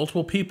or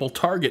multiple people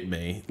target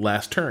me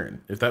last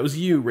turn? If that was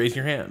you, raise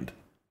your hand.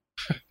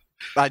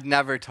 I'd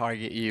never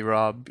target you,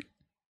 Rob.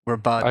 We're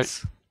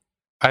buds.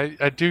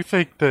 I do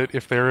think that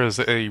if there is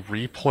a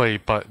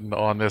replay button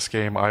on this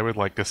game, I would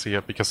like to see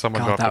it, because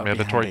someone dropped a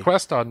mandatory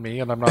quest on me,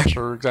 and I'm not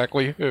sure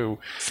exactly who.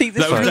 See,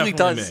 this really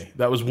does. Me.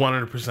 That was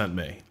 100%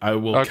 me. I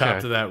will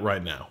cop to that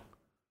right now.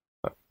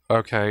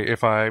 Okay,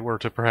 if I were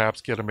to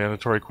perhaps get a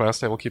mandatory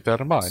quest, I will keep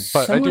that in mind.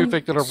 But I do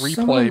think that a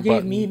replay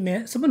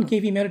button... Someone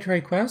gave you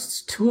mandatory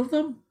quests? 2 of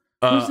them?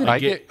 I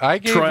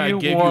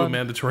gave you a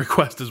mandatory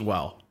quest as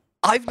well.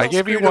 I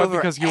gave you one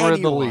because you were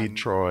in the lead,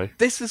 Troy.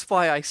 This is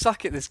why I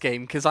suck at this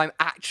game, because I'm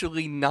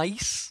actually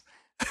nice.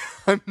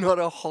 I'm not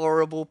a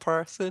horrible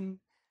person.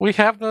 We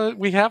have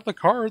the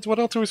cards. What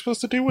else are we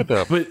supposed to do with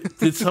them? But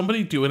did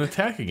somebody do an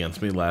attack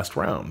against me last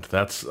round?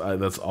 That's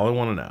all I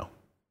want to know.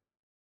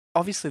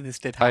 Obviously, this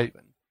did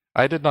happen.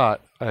 I did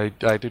not. I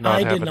do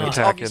not have an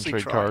attack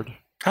entry card.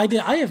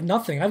 I have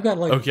nothing. I've got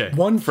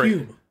 1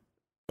 cube.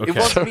 Okay. It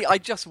wasn't me. I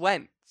just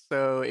went,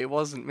 so it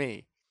wasn't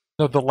me.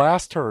 No, the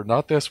last turn,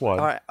 not this one.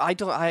 All right,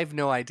 I have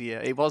no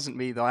idea. It wasn't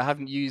me though. I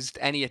haven't used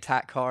any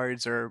attack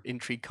cards or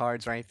intrigue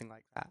cards or anything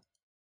like that.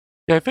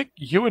 Yeah, I think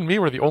you and me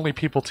were the only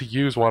people to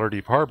use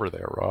Waterdeep Harbor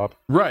there, Rob.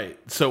 Right.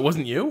 So it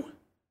wasn't you?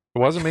 It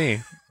wasn't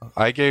me.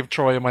 I gave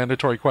Troy a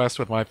mandatory quest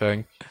with my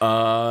thing.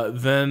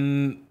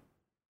 Then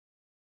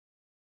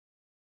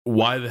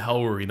why the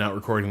hell were we not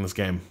recording this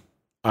game?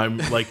 I'm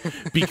like,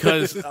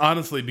 because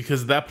honestly,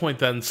 because at that point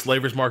then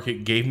Slaver's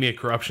Market gave me a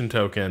corruption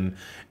token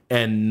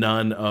and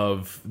none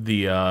of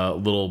the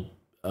little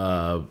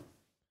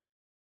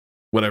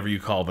whatever you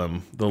call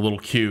them, the little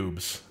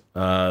cubes.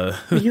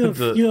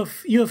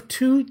 You have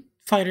 2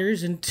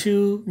 fighters and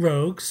 2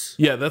 rogues.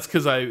 Yeah, that's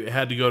because I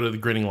had to go to the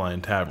Grinning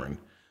Lion Tavern.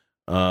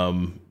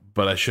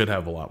 But I should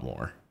have a lot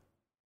more.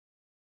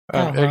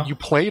 And you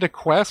played a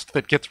quest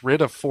that gets rid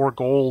of 4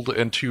 gold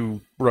and 2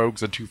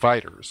 rogues and 2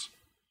 fighters.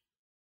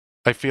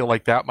 I feel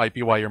like that might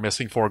be why you're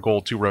missing 4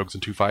 gold, 2 rogues,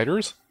 and 2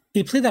 fighters.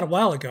 He played that a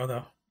while ago,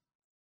 though.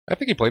 I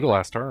think he played it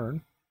last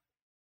turn.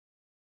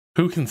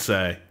 Who can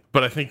say?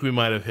 But I think we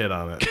might have hit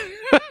on it.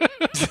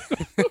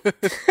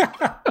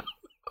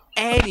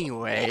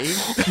 Anyway.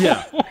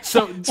 Yeah.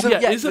 So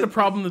yeah, is it a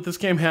problem that this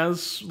game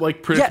has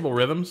like predictable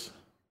rhythms?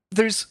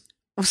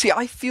 See,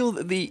 I feel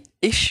that the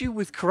issue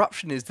with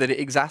corruption is that it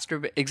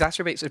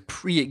exacerbates a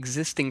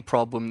pre-existing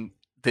problem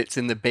that's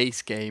in the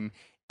base game,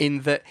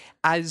 in that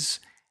as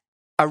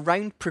a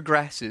round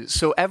progresses,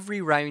 so every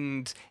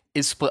round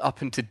is split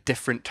up into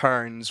different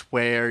turns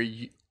where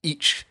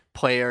each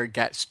player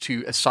gets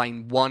to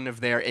assign one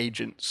of their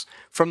agents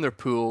from their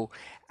pool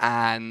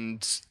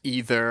and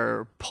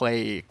either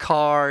play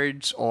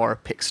cards or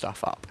pick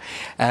stuff up.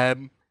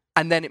 And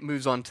then it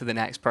moves on to the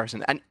next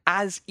person. And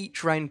as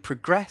each round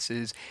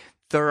progresses,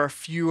 there are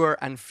fewer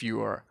and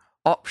fewer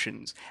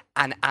options.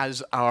 And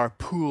as our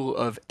pool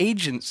of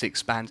agents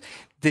expands,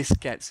 this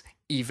gets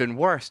even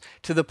worse,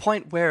 to the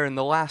point where in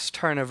the last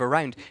turn of a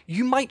round,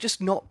 you might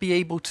just not be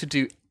able to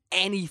do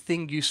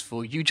anything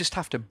useful. You just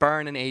have to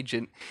burn an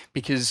agent,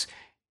 because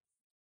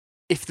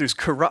if there's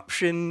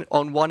corruption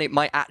on one, it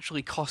might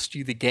actually cost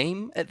you the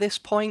game at this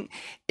point.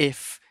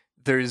 If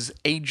there's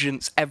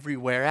agents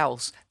everywhere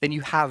else, then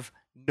you have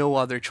no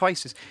other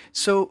choices.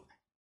 So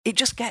it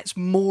just gets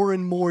more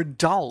and more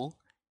dull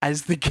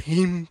as the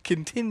game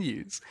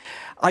continues.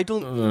 I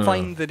don't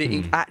find that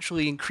it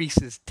actually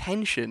increases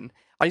tension.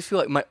 I feel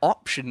like my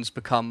options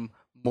become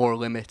more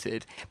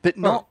limited, but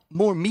not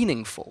more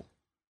meaningful.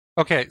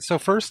 Okay, so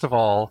first of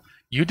all,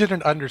 you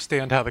didn't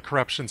understand how the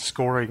corruption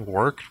scoring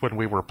worked when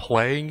we were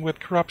playing with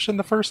corruption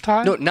the first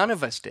time? No, none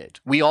of us did.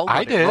 We all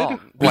got it wrong.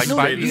 This is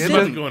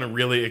about to go on a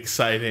really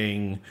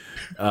exciting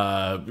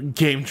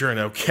game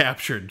journo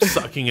captured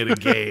sucking at a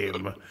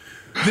game.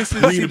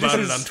 Read about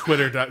it on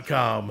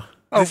twitter.com.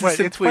 Oh, wait,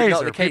 it's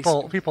Fraser.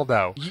 People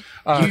know.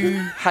 You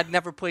had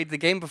never played the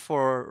game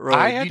before, Rowan.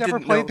 I had never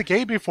played the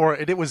game before,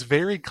 and it was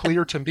very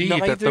clear to me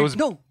that those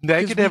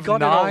negative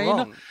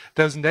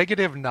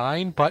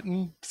 9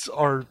 buttons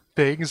or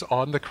things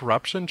on the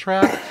corruption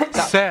track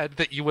said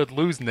that you would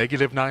lose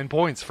negative 9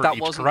 points for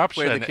each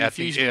corruption where the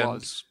confusion at the end.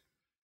 Was.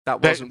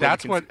 That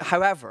wasn't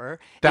However,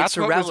 that's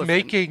what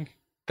irrelevant.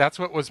 That's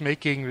what was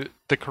making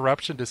the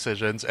corruption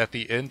decisions at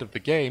the end of the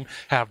game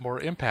have more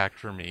impact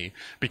for me,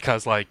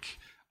 because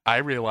I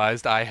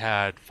realized I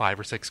had 5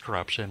 or 6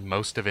 corruption,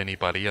 most of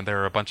anybody, and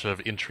there are a bunch of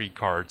intrigue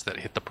cards that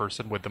hit the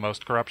person with the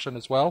most corruption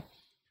as well.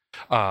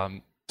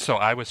 So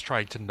I was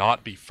trying to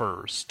not be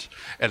first,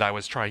 and I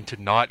was trying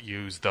to not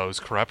use those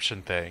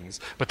corruption things,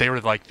 but they were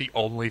the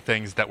only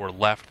things that were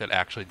left that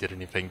actually did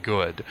anything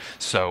good.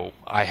 So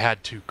I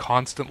had to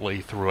constantly,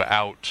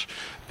 throughout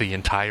the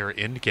entire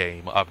end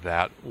game of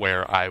that,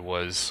 where I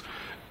was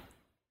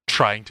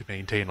trying to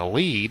maintain a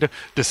lead,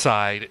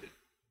 decide,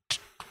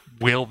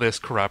 will this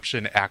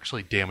corruption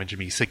actually damage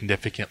me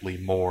significantly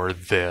more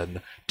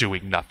than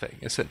doing nothing,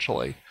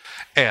 essentially?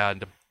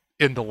 And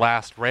in the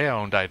last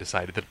round, I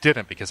decided that it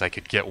didn't, because I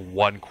could get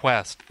one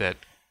quest that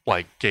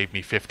gave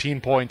me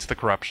 15 points. The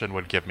corruption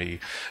would give me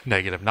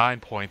negative 9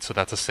 points, so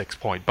that's a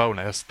 6-point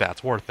bonus.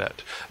 That's worth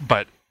it.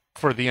 But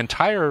for the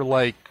entire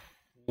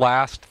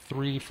last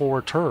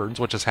 3-4 turns,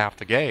 which is half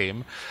the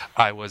game,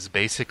 I was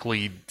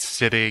basically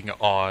sitting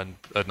on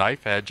a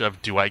knife edge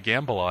of, do I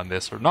gamble on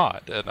this or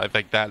not? And I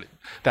think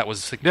that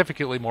was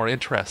significantly more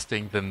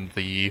interesting than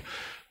the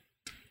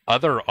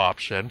other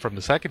option from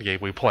the second game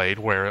we played,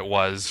 where it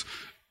was,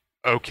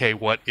 okay,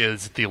 what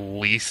is the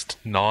least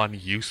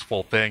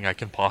non-useful thing I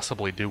can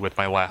possibly do with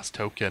my last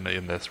token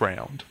in this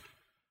round?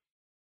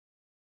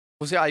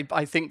 Well, see,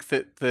 I think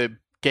that the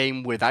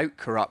game without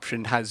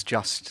corruption has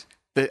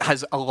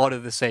a lot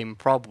of the same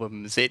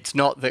problems. It's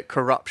not that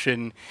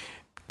corruption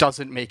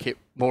doesn't make it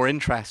more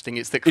interesting,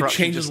 it's that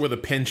corruption it changes where the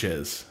pinch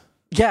is.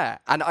 Yeah,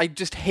 and I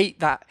just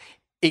hate that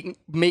it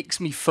makes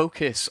me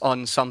focus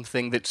on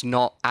something that's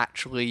not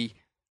actually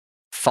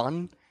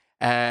fun.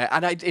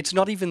 And it's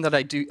not even that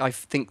I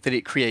think that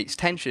it creates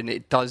tension.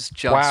 It does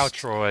just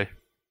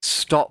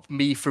stop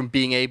me from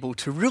being able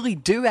to really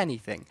do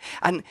anything.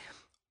 And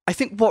I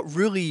think what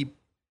really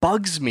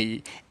bugs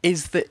me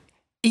is that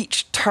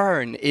each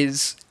turn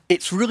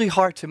it's really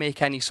hard to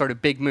make any sort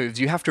of big moves.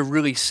 You have to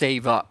really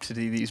save up to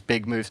do these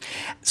big moves.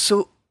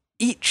 So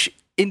each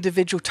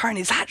individual turn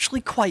is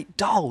actually quite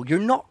dull. You're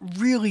not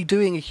really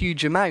doing a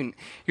huge amount.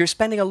 You're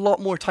spending a lot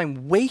more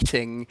time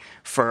waiting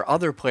for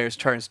other players'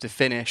 turns to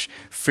finish,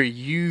 for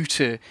you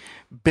to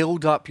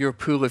build up your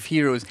pool of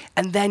heroes,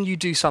 and then you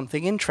do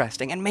something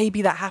interesting. And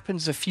maybe that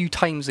happens a few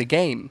times a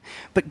game.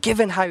 But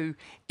given how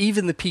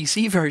even the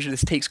PC version of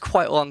this takes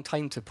quite a long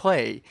time to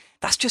play,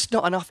 that's just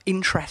not enough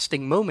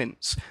interesting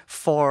moments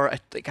for a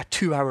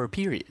 2-hour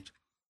period.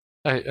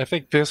 I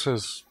think this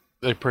is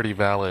a pretty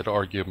valid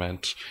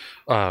argument.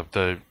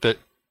 That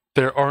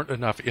there aren't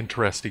enough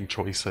interesting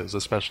choices,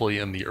 especially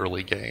in the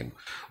early game.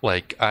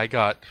 Like I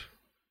got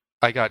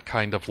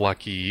kind of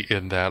lucky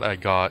in that I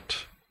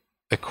got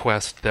a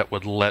quest that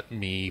would let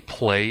me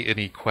play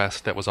any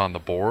quest that was on the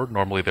board.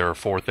 Normally there are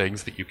 4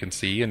 things that you can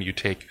see, and you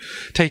take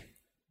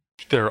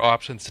there are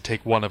options to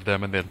take one of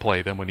them and then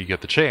play them when you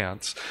get the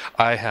chance.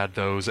 I had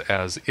those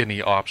as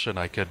any option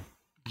I could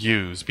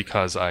use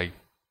because I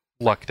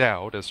lucked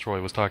out, as Troy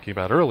was talking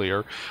about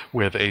earlier,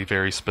 with a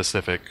very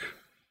specific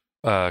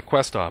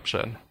quest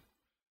option.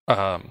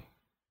 And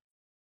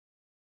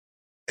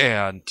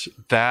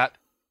that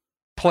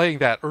playing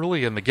that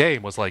early in the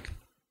game was like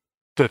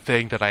the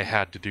thing that I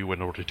had to do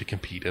in order to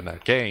compete in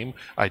that game.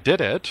 I did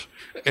it,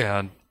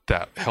 and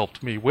that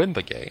helped me win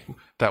the game.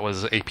 That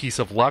was a piece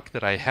of luck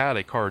that I had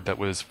a card that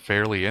was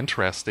fairly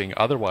interesting.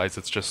 Otherwise,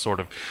 it's just sort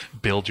of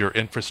build your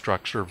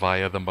infrastructure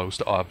via the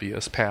most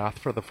obvious path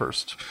for the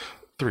first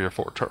 3 or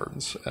 4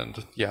 turns.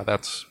 And yeah,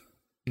 that's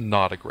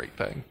not a great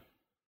thing.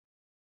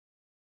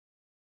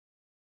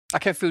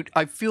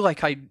 I feel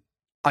like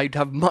I'd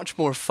have much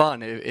more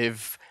fun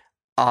if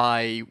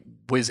I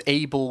was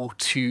able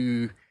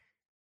to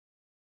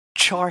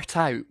chart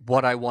out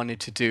what I wanted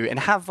to do and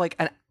have like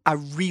a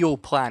real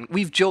plan.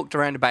 We've joked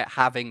around about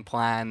having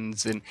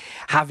plans and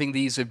having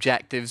these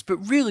objectives, but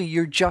really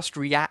you're just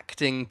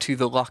reacting to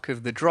the luck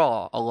of the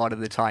draw a lot of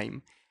the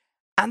time.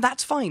 And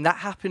that's fine. That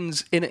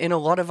happens in a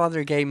lot of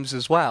other games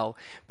as well.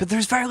 But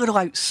there's very little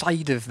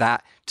outside of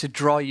that to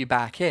draw you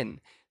back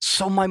in.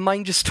 So my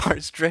mind just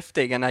starts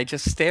drifting, and I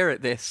just stare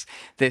at this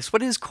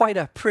what is quite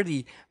a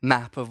pretty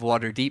map of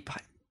Waterdeep,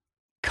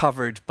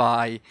 covered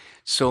by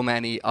so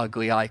many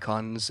ugly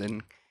icons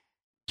and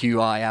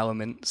UI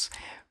elements.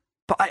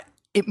 But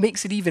it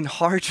makes it even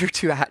harder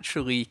to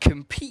actually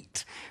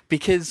compete,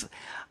 because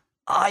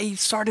I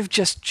sort of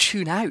just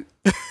tune out.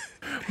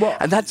 Well,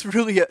 and that's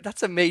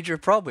a major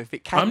problem if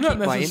it can't keep my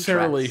interest. I'm not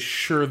necessarily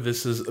sure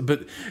this is,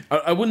 but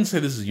I wouldn't say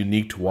this is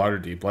unique to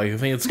Waterdeep. Like, I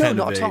think it's kind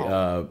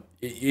of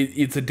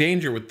it's a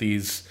danger with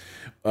these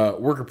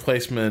worker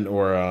placement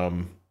or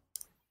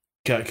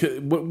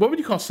what would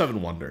you call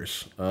Seven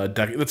Wonders?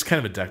 That's kind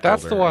of a deck builder.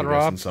 That's the one,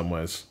 Rob. In some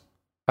ways,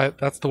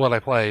 that's the one I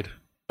played.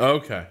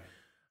 Okay,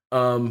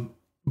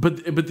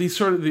 but these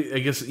sort of I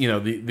guess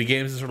the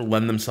games that sort of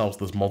lend themselves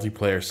to this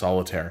multiplayer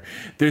solitaire.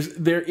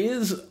 There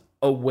is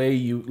a way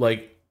you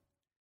like.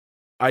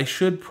 I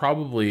should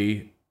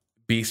probably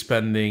be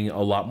spending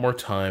a lot more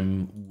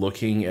time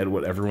looking at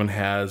what everyone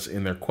has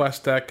in their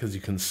quest deck, because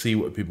you can see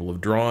what people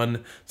have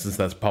drawn, since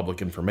that's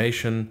public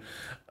information.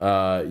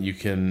 You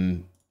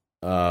can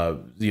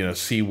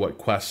see what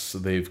quests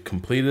they've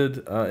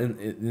completed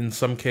in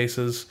some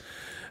cases,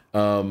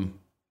 and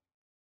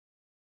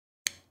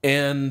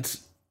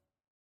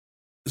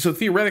so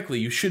theoretically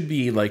you should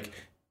be like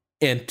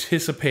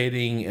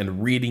anticipating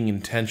and reading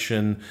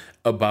intention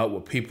about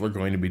what people are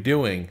going to be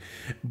doing.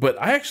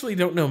 But I actually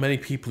don't know many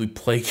people who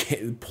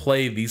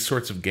play these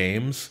sorts of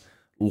games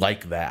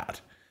like that.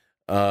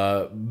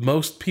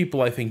 Most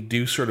people, I think,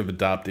 do sort of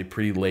adopt a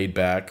pretty laid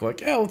back,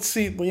 like, yeah, let's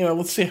see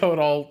how it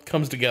all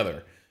comes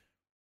together.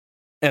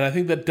 And I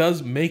think that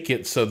does make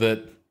it so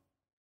that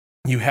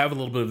you have a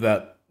little bit of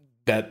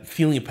that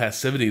feeling of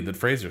passivity that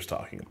Fraser's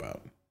talking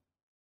about.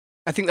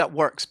 I think that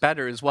works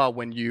better as well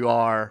when you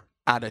are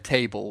at a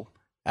table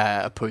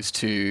opposed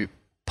to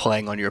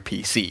playing on your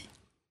PC.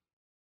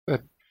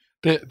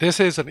 This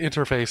is an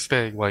interface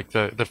thing, like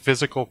the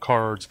physical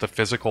cards, the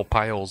physical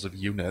piles of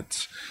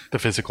units, the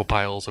physical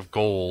piles of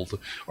gold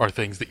are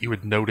things that you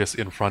would notice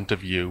in front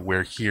of you,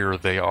 where here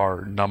they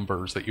are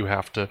numbers that you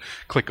have to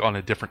click on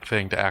a different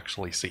thing to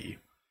actually see.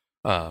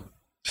 So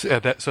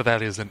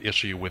that is an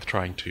issue with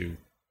trying to,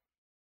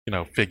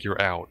 figure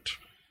out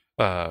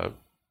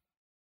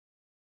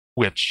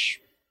which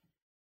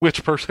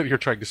person you're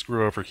trying to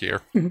screw over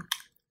here. Mm-hmm.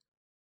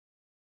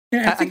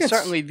 Yeah, and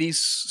certainly these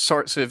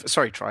sorts of...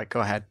 Sorry, Troy,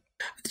 go ahead.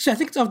 I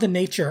think it's of the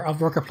nature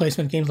of worker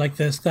placement games like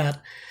this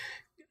that,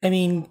 I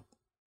mean,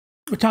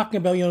 we're talking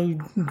about,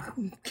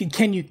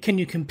 can you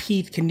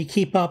compete? Can you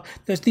keep up?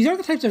 These are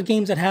the types of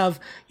games that have,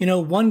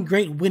 one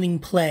great winning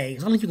play.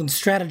 It's not like you can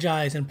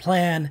strategize and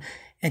plan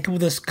and come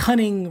with this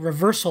cunning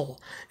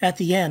reversal at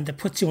the end that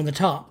puts you on the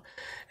top.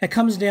 It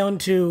comes down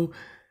to,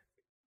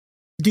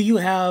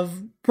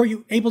 were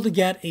you able to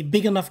get a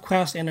big enough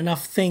quest and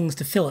enough things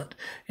to fill it?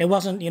 It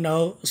wasn't,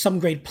 some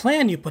great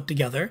plan you put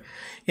together.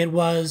 It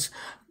was,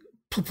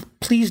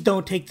 please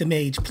don't take the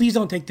mage. Please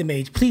don't take the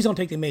mage. Please don't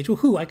take the mage.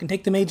 Woohoo, I can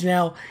take the mage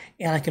now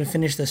and I can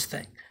finish this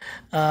thing.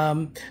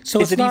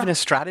 So is it even a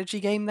strategy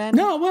game then?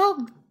 No,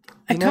 well,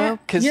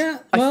 Because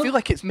I feel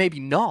like it's maybe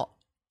not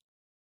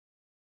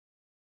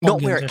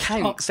where it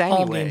counts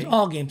anyway.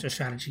 All games are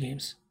strategy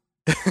games.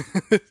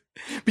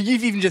 But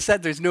you've even just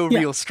said there's no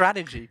real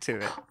strategy to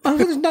it.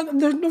 There's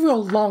no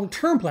real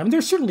long-term plan. I mean,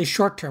 there's certainly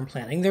short-term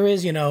planning. There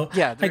is, there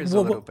is a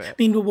little bit. I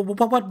mean,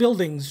 what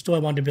buildings do I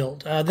want to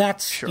build?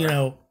 That's,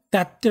 Sure.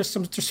 That there's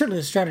certainly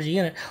a strategy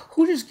in it.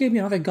 Who just gave me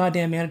another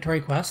goddamn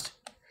mandatory quest?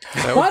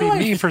 That would be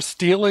me for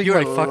stealing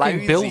my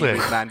fucking building.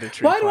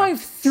 Why do I have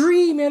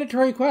 3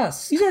 mandatory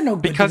quests? These are no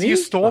good Because to me. you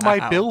stole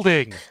my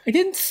building. I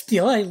didn't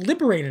steal it. I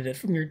liberated it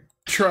from your...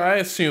 Sure, I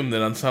assume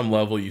that on some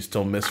level you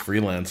still miss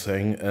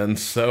freelancing, and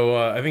so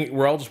I think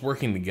we're all just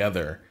working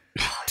together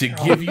to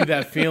give you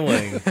that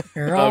feeling of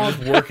just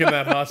working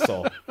that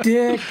hustle.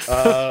 Dicks.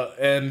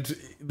 And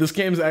this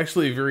game's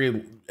actually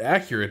very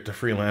accurate to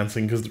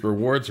freelancing because the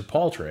rewards are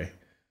paltry.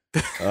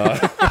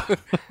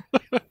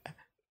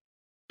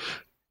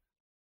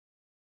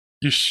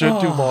 You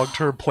should do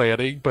long-term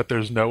planning, but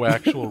there's no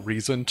actual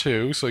reason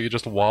to, so you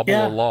just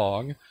wobble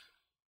along.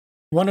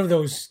 One of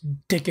those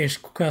dickish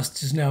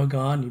quests is now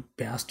gone, you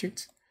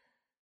bastards.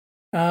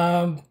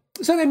 So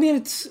I mean,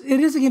 it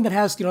is a game that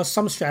has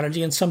some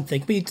strategy and some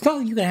thinking, but it's not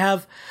like you can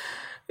have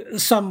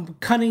some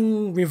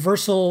cunning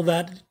reversal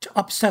that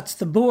upsets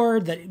the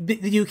board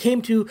that you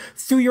came to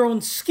through your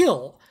own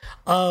skill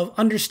of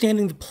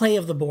understanding the play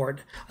of the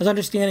board, of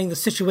understanding the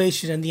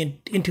situation and the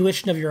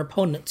intuition of your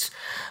opponents.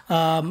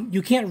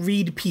 You can't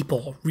read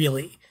people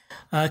really,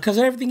 because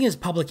everything is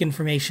public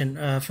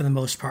information for the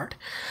most part.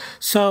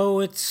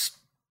 So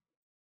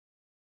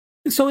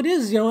it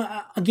is,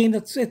 a game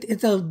it's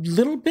a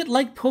little bit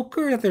like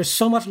poker, that there's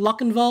so much luck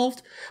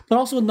involved, but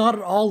also not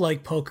at all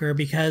like poker,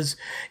 because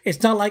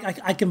it's not like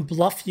I can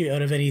bluff you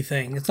out of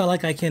anything. It's not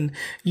like I can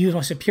use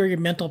my superior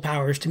mental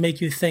powers to make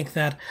you think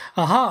that,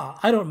 aha,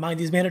 I don't mind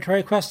these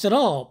mandatory quests at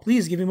all.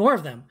 Please give me more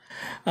of them.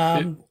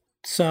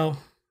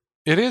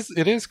 It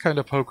is kind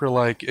of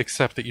poker-like,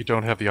 except that you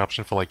don't have the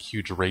option for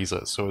huge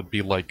raises. So it'd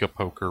be like a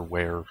poker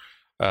where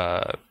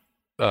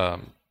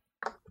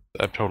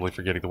I'm totally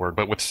forgetting the word,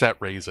 but with set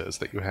raises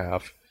that you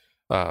have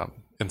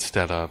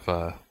instead of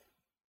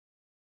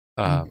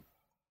no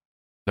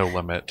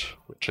limit,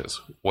 which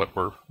is what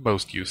we're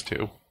most used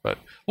to, but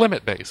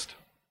limit based.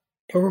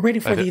 We're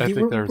waiting for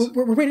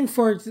we're waiting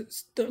for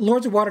the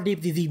Lords of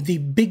Waterdeep, the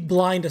big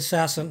blind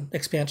assassin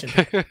expansion.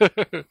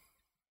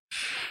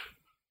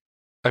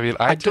 I mean,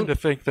 I tend to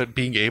think that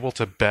being able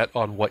to bet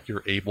on what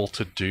you're able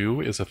to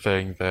do is a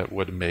thing that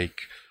would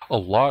make a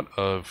lot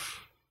of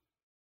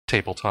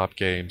tabletop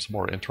games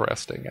more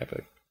interesting, I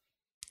think.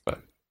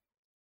 But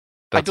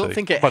I don't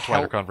think it much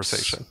wider helps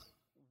conversation.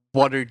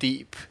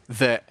 Waterdeep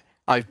that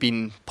I've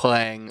been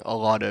playing a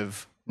lot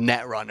of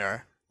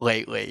Netrunner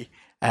lately,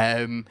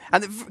 and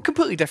they're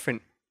completely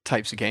different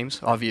types of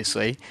games,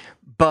 obviously,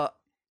 but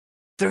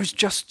there's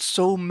just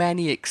so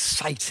many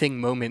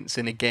exciting moments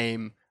in a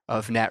game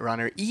of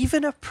Netrunner,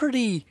 even a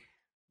pretty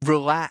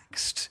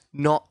relaxed,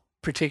 not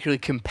particularly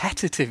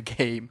competitive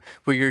game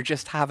where you're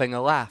just having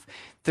a laugh.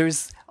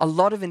 There's a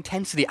lot of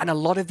intensity and a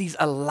lot of these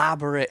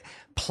elaborate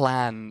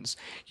plans.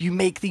 You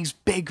make these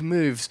big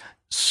moves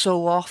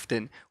so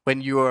often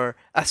when you're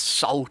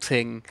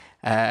assaulting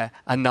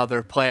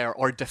another player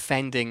or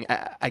defending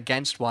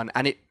against one,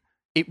 and it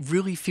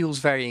really feels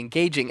very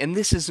engaging. And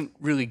this isn't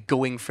really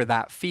going for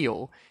that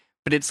feel,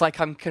 but it's like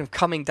I'm kind of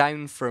coming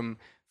down from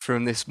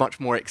this much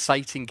more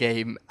exciting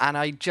game, and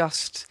I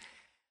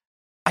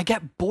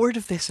get bored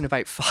of this in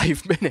about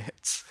 5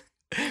 minutes.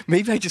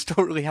 Maybe I just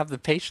don't really have the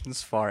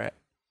patience for it.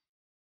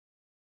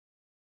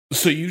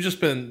 So you've just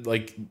been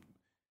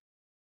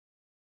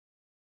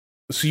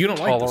so you don't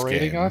like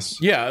tolerating this game?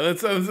 Us? Yeah,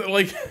 that's the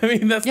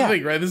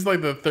thing, right? This is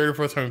like the 3rd or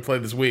 4th time we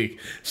played this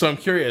week. So I'm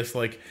curious,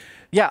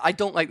 yeah, I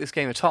don't like this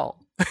game at all.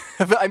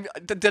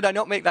 But did I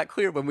not make that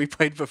clear when we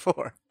played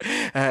before?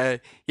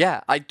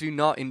 Yeah, I do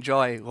not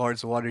enjoy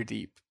Lords of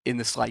Waterdeep in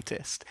the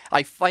slightest.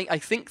 I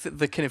think that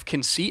the kind of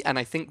conceit, and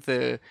I think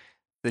the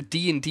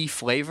D&D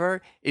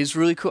flavor is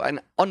really cool.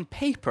 And on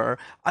paper,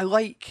 I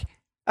like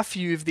a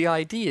few of the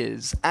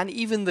ideas, and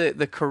even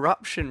the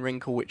corruption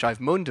wrinkle, which I've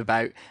moaned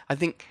about, I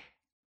think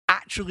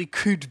actually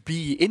could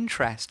be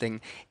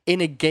interesting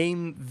in a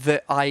game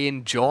that I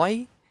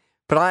enjoy,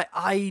 but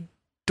I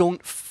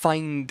don't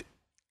find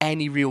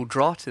any real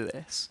draw to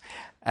this.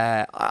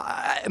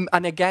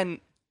 And again,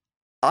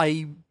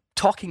 I'm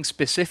talking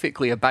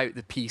specifically about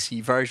the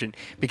PC version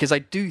because I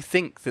do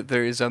think that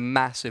there is a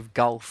massive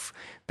gulf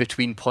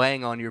between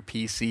playing on your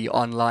PC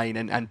online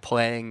and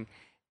playing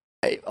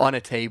on a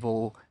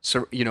table,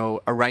 so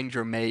around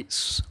your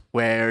mates,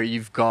 where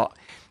you've got.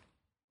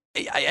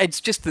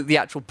 It's just that the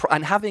actual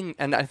and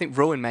I think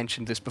Rowan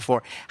mentioned this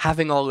before,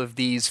 having all of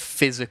these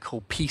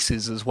physical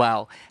pieces as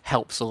well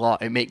helps a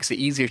lot. It makes it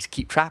easier to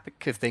keep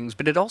track of things,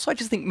 but it also, I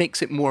just think,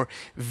 makes it more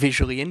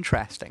visually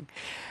interesting.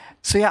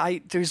 So yeah,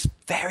 there's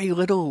very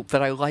little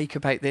that I like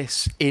about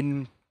this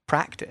in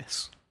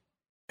practice.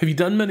 have you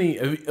done many?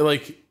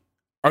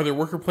 Are there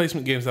worker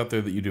placement games out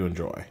there that you do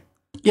enjoy?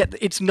 Yeah,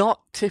 it's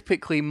not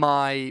typically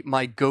my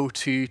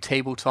go-to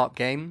tabletop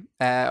game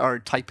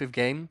or type of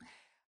game.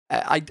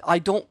 I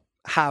don't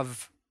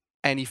have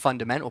any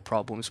fundamental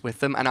problems with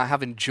them, and I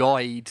have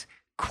enjoyed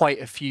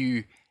quite a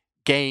few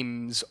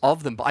games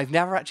of them, but I've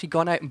never actually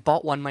gone out and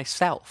bought one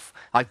myself.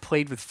 I've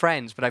played with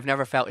friends, but I've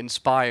never felt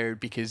inspired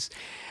because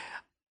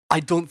I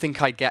don't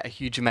think I'd get a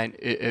huge amount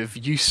of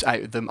use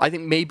out of them. I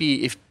think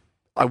maybe if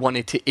I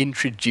wanted to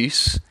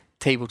introduce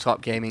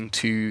tabletop gaming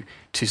to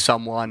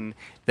someone,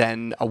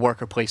 then a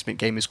worker placement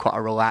game is quite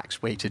a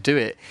relaxed way to do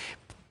it.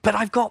 But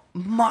I've got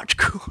much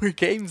cooler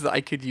games that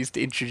I could use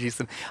to introduce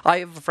them. I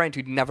have a friend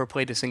who'd never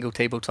played a single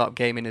tabletop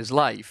game in his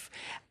life,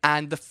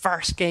 and the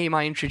first game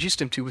I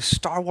introduced him to was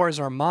Star Wars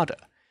Armada,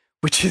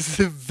 which is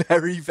a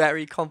very,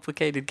 very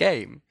complicated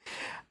game.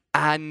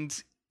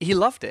 And he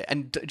loved it,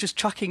 and just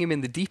chucking him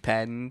in the deep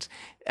end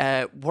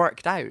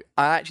worked out.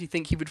 I actually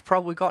think he would have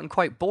probably gotten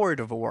quite bored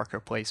of a worker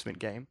placement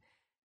game.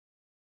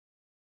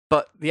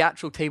 But the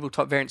actual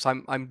tabletop variants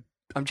I'm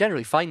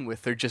generally fine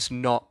with. They're just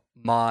not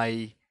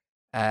my...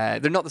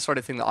 they're not the sort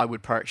of thing that I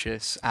would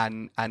purchase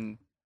and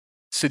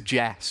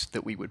suggest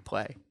that we would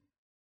play.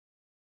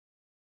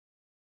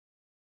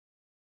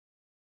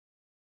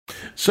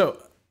 So,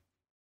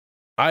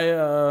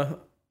 I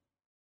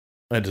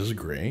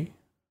disagree,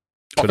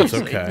 but it's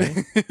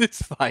okay.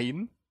 It's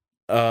fine.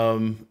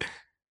 I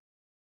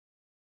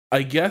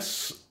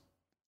guess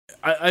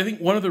I think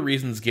one of the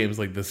reasons games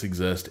like this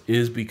exist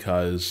is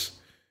because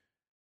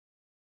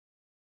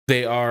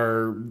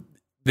they're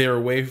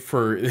a way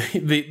for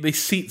they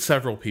seat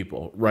several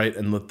people, right,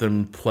 and let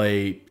them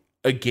play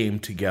a game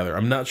together.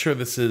 I'm not sure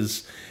this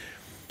is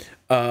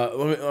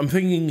I'm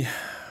thinking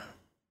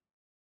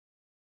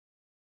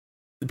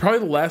probably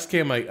the last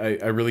game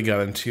I really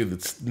got into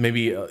that's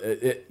maybe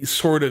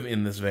sort of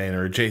in this vein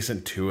or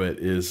adjacent to it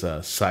is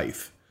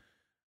Scythe.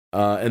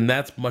 And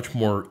that's much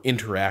more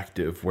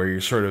interactive, where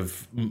you're sort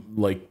of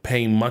like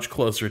paying much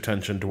closer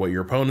attention to what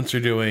your opponents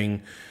are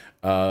doing.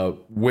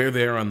 Where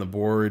they are on the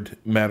board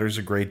matters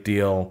a great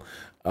deal.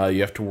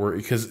 You have to worry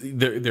because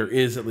there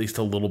is at least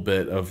a little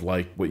bit of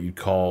like what you'd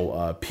call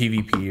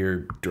PvP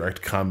or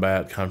direct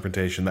combat,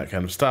 confrontation, that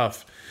kind of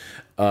stuff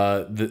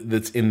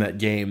that's in that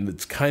game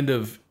that's kind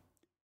of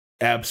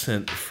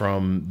absent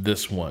from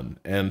this one.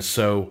 And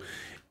so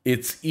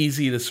it's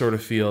easy to sort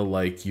of feel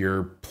like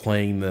you're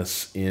playing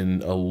this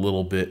in a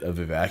little bit of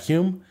a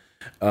vacuum,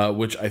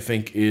 which I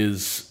think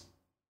is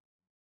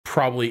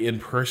probably in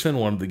person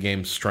one of the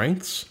game's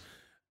strengths.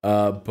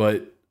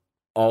 But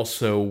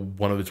also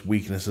one of its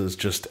weaknesses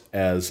just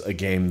as a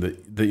game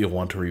that you'll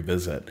want to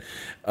revisit.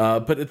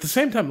 But at the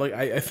same time, like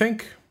I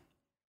think,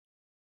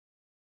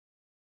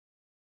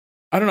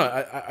 I don't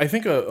know, I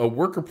think a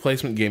worker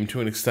placement game to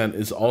an extent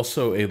is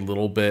also a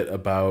little bit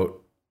about,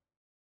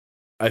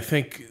 I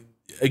think,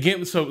 a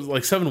game, so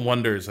like Seven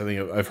Wonders, I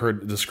think I've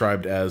heard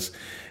described as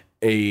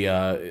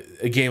a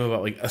game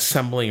about like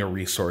assembling a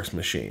resource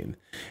machine.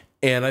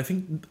 And I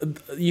think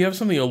you have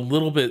something a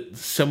little bit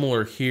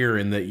similar here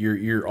in that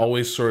you're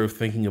always sort of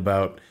thinking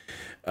about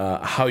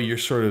how you're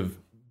sort of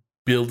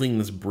building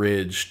this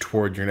bridge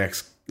toward your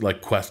next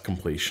like quest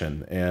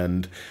completion,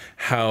 and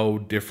how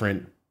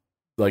different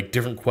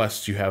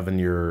quests you have in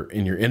your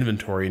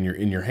inventory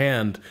in your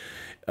hand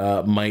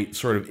might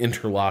sort of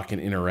interlock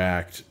and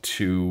interact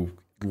to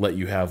let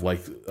you have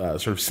like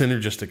sort of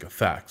synergistic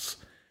effects.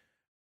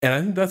 And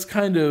I think that's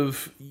kind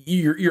of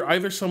you're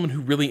either someone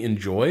who really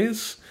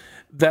enjoys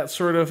that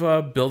sort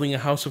of building a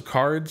house of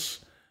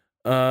cards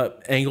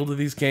angle to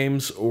these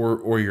games,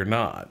 or you're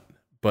not.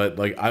 But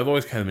like I've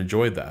always kind of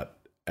enjoyed that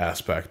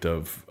aspect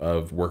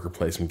of worker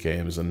placement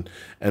games and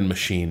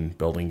machine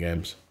building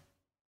games.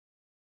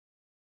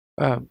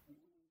 When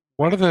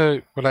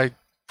I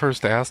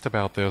first asked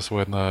about this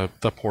when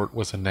the port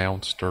was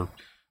announced or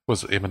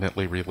was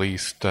imminently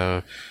released,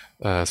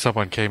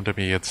 someone came to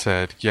me and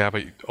said, yeah,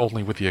 but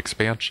only with the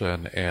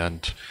expansion.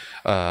 And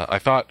I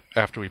thought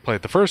after we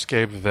played the first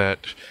game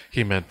that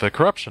he meant the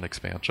corruption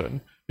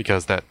expansion,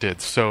 because that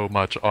did so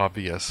much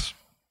obvious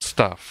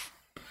stuff.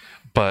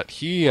 But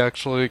he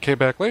actually came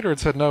back later and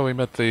said, no, he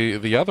meant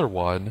the other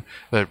one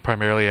that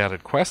primarily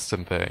added quests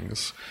and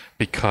things,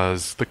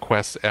 because the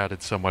quests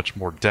added so much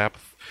more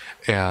depth.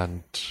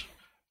 And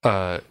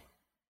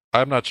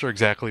I'm not sure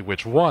exactly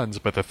which ones,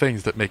 but the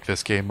things that make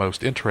this game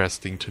most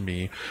interesting to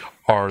me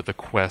are the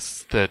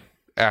quests that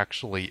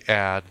actually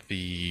add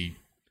the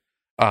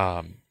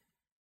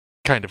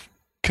kind of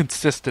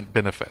consistent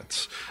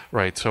benefits,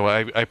 right? So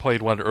I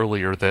played one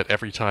earlier that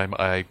every time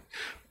I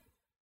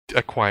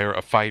acquire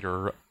a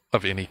fighter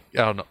of any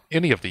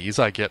of these,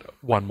 I get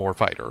one more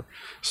fighter.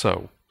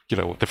 So, you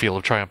know, the Field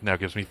of Triumph now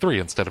gives me 3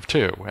 instead of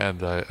 2.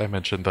 And I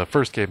mentioned the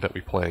first game that we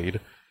played,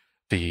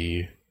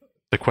 the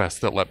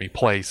quest that let me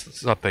place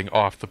something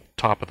off the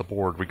top of the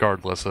board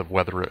regardless of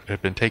whether it had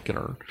been taken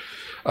or...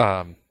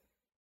 and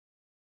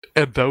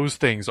those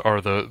things are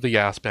the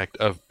aspect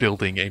of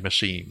building a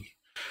machine.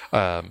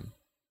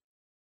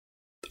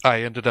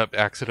 I ended up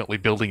accidentally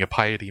building a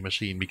piety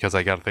machine because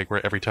I got a thing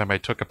where every time I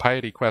took a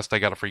piety quest, I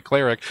got a free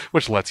cleric,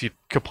 which lets you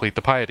complete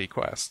the piety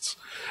quests.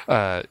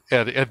 And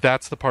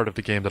that's the part of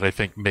the game that I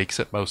think makes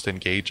it most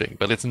engaging,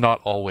 but it's not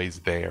always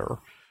there.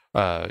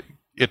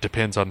 it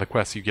depends on the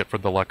quests you get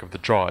from the luck of the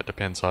draw. It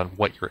depends on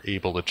what you're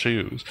able to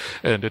choose.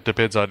 And it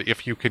depends on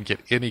if you can get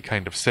any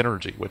kind of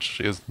synergy, which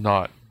is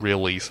not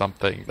really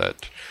something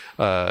that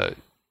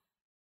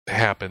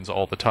happens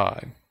all the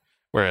time.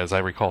 Whereas I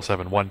recall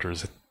Seven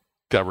Wonders,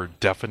 there were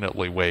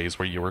definitely ways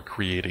where you were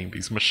creating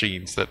these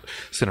machines that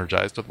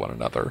synergized with one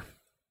another.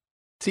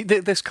 See,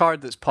 this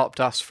card that's popped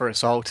for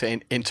us all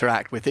to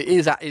interact with, it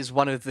is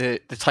one of the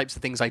types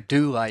of things I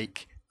do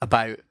like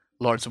about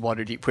Lords of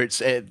Waterdeep, where it's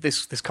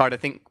this card, I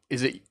think,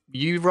 is it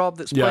you, Rob,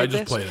 that's played this? Yeah,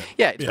 I just played it.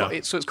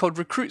 Yeah, so it's called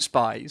Recruit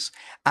Spies,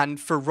 and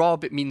for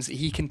Rob, it means that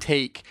he can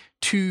take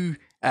 2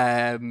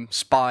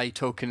 spy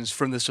tokens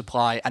from the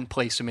supply and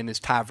place them in his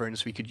tavern,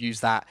 so we could use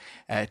that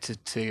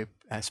to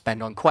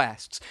spend on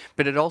quests.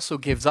 But it also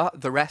gives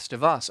the rest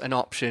of us an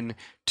option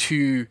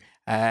to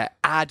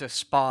add a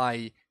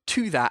spy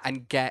to that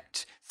and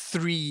get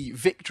 3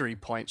 victory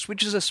points,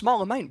 which is a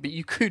small amount, but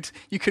you could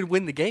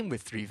win the game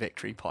with 3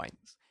 victory points.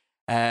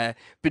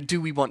 But do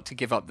we want to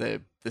give up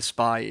the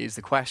spy is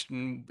the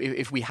question.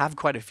 If we have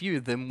quite a few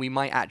of them, we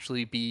might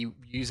actually be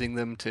using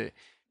them to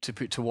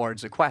put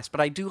towards a quest. But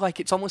I do like,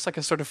 it's almost like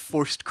a sort of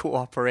forced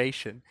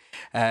cooperation.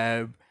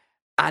 And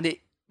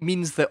it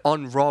means that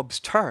on Rob's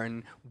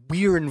turn,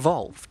 we're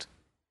involved.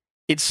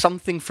 It's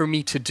something for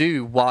me to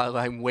do while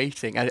I'm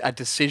waiting, a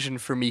decision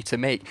for me to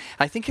make.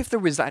 I think if there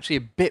was actually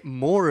a bit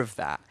more of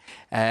that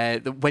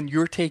when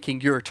you're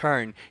taking your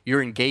turn,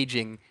 you're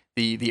engaging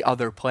the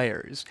other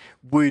players,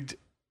 would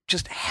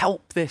just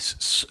help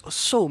this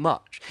so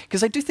much.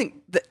 Because I do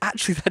think that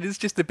actually that is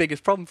just the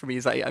biggest problem for me,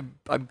 is I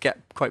get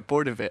quite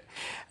bored of it.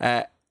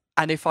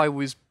 And if I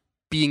was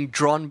being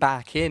drawn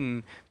back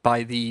in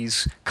by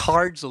these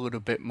cards a little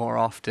bit more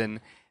often,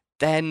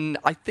 then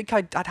I think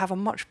I'd have a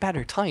much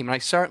better time. And I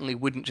certainly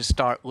wouldn't just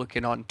start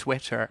looking on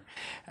Twitter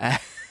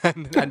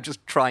and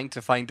just trying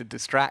to find a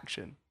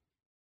distraction.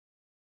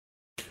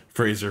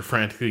 Fraser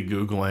frantically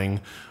Googling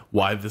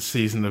why the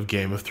season of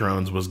Game of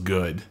Thrones was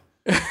good.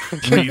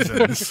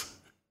 Reasons.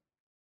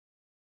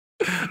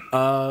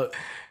 Yeah,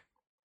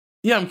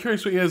 I'm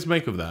curious what you guys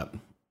make of that.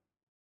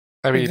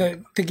 I mean,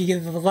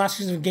 the last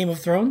season of Game of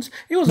Thrones,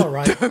 it was all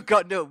right.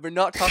 God, no, we're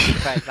not talking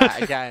about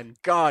that again.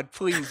 God,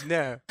 please,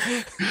 no.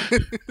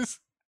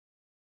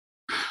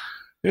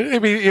 I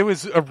mean, it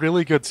was a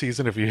really good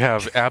season if you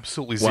have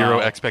absolutely zero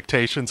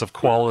expectations of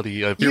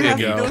quality of you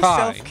any have no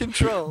kind.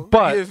 self-control.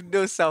 But you have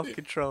no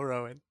self-control,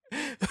 Rowan.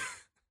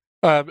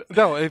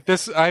 No,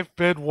 I've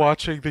been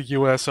watching the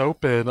U.S.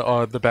 Open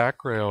on the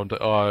background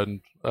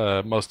on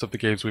most of the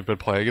games we've been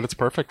playing, and it's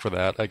perfect for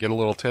that. I get a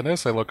little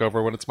tennis. I look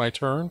over when it's my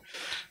turn.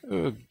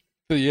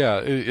 Yeah,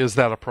 is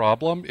that a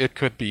problem? It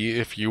could be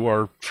if you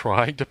are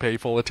trying to pay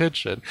full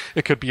attention.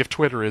 It could be if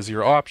Twitter is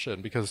your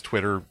option, because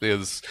Twitter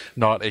is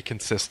not a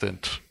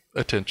consistent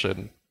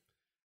attention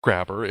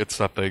grabber. It's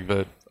something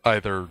that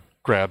either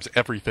grabs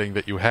everything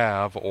that you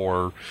have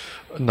or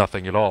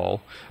nothing at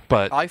all.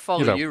 But I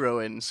follow you,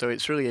 Rowan, so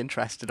it's really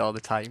interested all the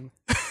time.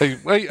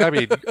 I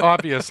mean,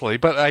 obviously,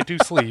 but I do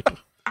sleep.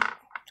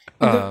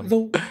 My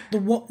one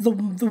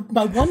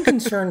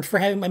concern for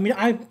having, I mean,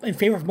 I'm in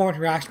favor of more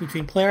interaction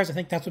between players. I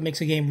think that's what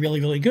makes a game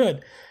really, really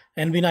good.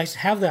 And it'd be nice to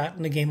have that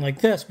in a game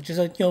like this, which is,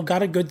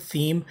 got a good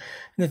theme,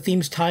 and the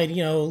theme's tied,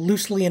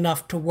 loosely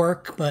enough to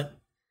work, but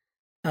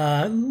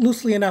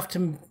loosely enough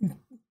to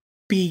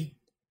be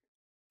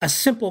a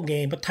simple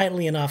game, but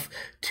tightly enough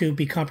to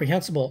be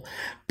comprehensible.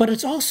 But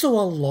it's also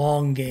a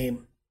long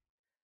game,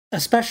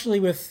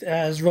 especially with,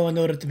 as Rowan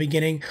noted at the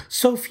beginning,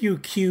 so few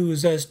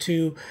cues as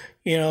to,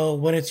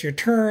 when it's your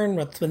turn,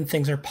 when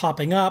things are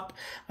popping up.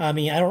 I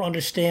mean, I don't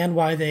understand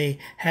why they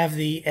have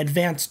the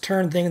advanced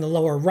turn thing in the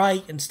lower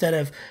right instead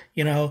of,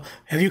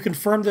 have you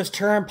confirmed this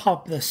turn?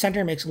 Pop the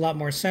center makes a lot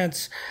more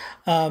sense.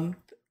 And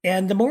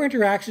the more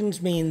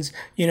interactions means,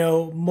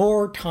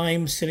 more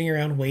time sitting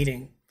around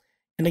waiting.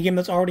 In a game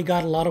that's already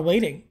got a lot of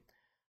waiting.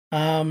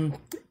 Even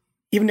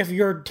if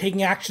you're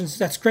taking actions,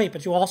 that's great,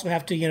 but you also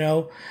have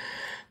to,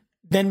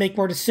 then make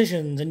more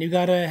decisions, and you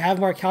got to have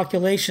more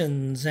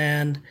calculations,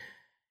 and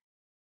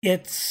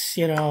it's,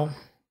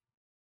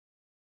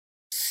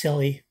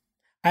 silly.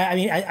 I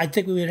mean, I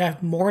think we would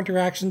have more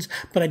interactions,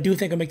 but I do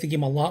think it'll make the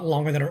game a lot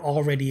longer than it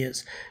already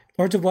is.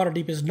 Lords of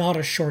Waterdeep is not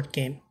a short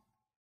game.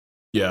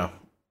 Yeah.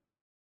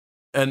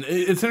 And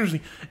it's interesting.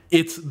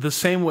 It's the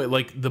same way,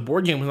 like, the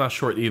board game was not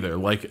short either.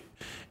 Like,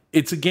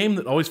 it's a game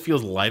that always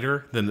feels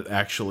lighter than it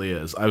actually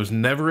is. I was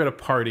never at a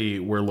party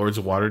where Lords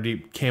of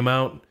Waterdeep came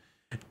out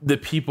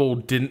that people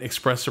didn't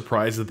express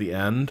surprise at the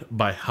end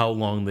by how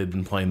long they'd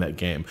been playing that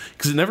game.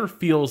 Because it never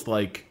feels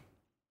like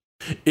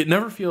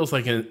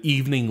an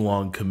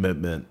evening-long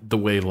commitment the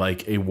way,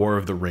 like, a War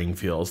of the Ring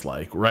feels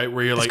like, right?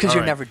 Where you're like, because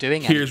you're never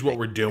doing here's anything. what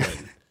we're doing.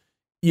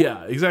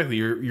 Yeah, exactly.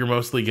 You're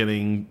mostly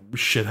getting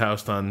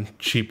shithoused on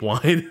cheap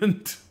wine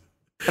and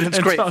it's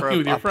great for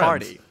a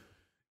party.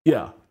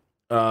 Yeah,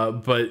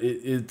 but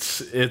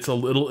it's a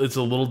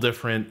little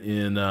different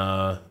in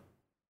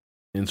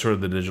sort of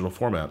the digital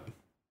format.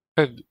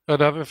 And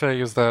another thing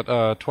is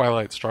that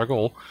Twilight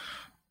Struggle,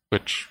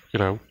 which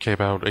came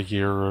out a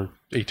year or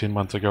 18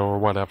 months ago or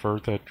whatever,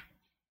 that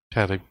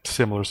had a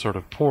similar sort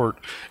of port,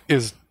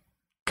 is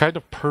kind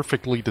of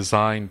perfectly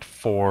designed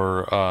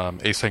for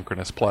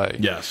asynchronous play.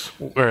 Yes.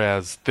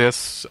 Whereas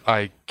this,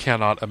 I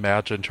cannot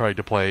imagine trying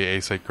to play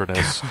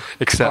asynchronous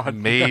except God,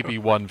 maybe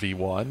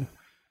 1v1.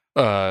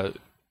 But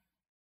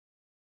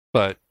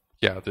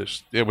yeah,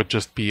 it would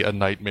just be a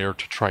nightmare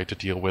to try to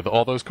deal with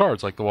all those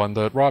cards, like the one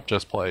that Rob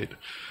just played.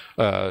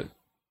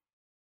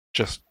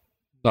 Just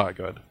not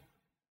good.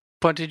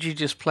 What did you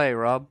just play,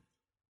 Rob?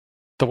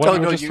 The one Oh we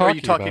were no, just are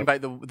you talking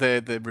about. about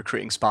the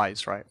recruiting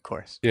spies, right? Of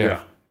course.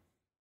 Yeah.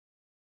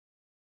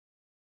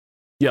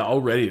 Yeah,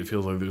 already it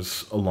feels like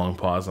there's a long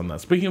pause on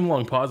that. Speaking of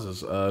long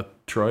pauses,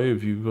 Troy,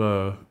 have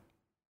you...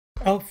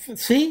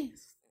 See?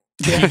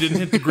 You didn't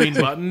hit the green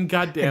button?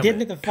 God damn I it. didn't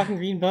hit the fucking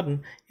green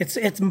button.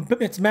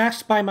 It's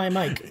mashed by my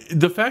mic.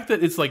 The fact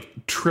that it's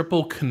like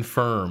triple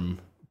confirm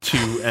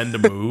to end a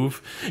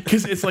move,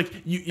 because it's like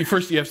you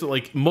first you have to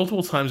like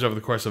multiple times over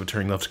the course of a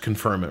turn you have to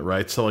confirm it,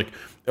 right? So like,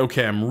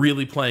 okay, I'm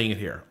really playing it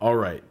here. All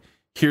right,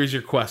 here's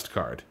your quest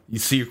card. You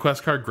see your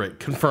quest card, great.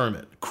 Confirm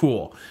it,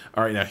 cool.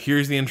 All right, now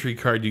here's the entry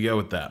card. You go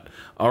with that.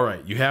 All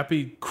right, you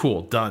happy?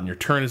 Cool, done. Your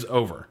turn is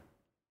over.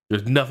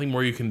 There's nothing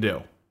more you can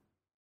do.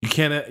 You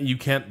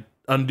can't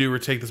undo or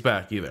take this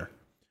back either,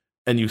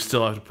 and you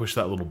still have to push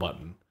that little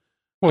button.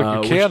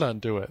 Well, you can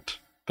undo it.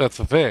 That's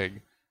the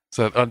thing.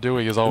 So that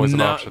undoing is always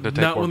an option to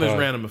take not more when there's time.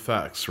 random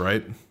effects,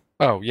 right?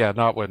 Oh yeah,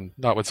 not when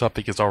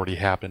something has already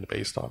happened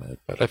based on it.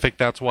 But I think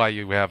that's why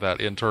you have that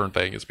in-turn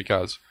thing, is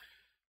because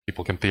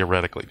people can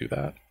theoretically do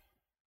that.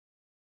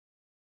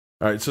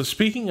 All right. So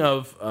speaking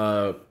of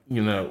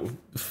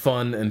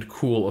fun and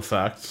cool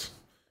effects,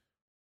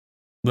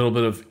 a little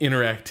bit of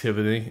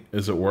interactivity,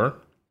 as it were.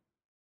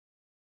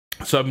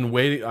 So I've been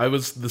waiting. I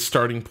was the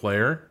starting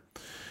player,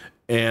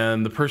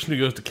 and the person who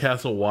goes to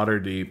Castle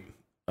Waterdeep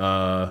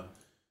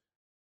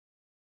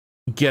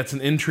gets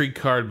an intrigue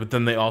card, but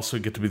then they also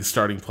get to be the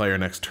starting player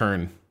next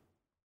turn.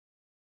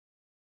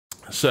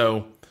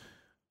 So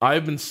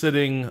I've been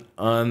sitting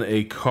on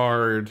a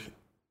card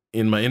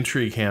in my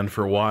intrigue hand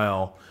for a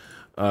while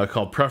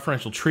called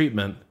Preferential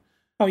Treatment.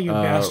 Oh, you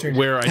bastard.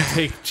 Where I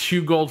take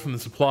 2 gold from the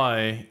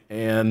supply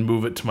and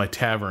move it to my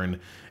tavern,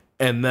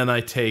 and then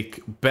I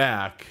take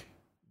back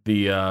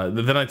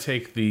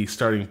the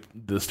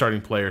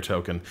starting player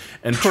token.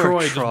 And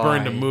Troy just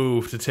burned a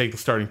move to take the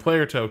starting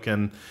player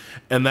token,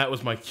 and that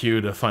was my cue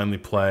to finally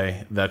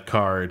play that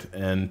card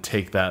and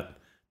take that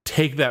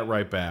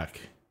right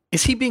back.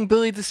 Is he being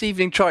bullied this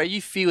evening, Troy? Are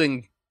you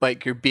feeling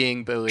like you're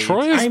being bullied?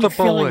 Troy is the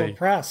bully.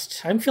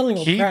 I'm feeling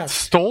He oppressed.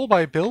 stole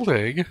my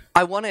building.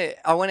 I want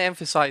to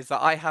emphasize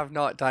that I have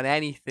not done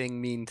anything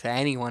mean to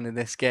anyone in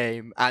this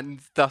game, and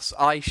thus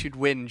I should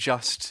win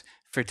just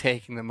for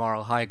taking the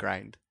moral high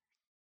ground.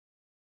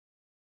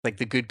 Like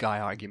the good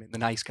guy argument, the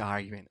nice guy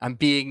argument. I'm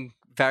being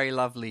very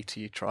lovely to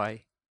you,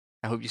 Troy.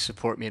 I hope you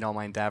support me in all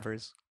my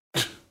endeavors.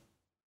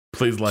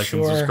 Please like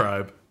and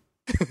subscribe.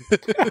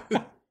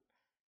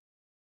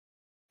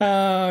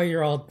 Oh,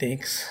 you're all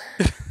dinks.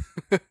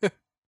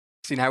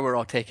 See, now we're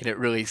all taking it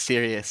really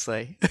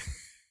seriously.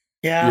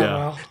 Yeah.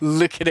 Yeah.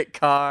 Looking at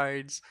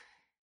cards.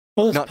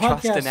 Well, this Not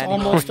trusting podcast's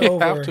anyone. almost We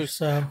over, have to-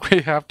 so... We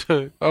have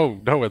to...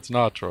 Oh, no, it's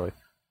not, Troy.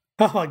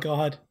 Oh, my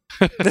God.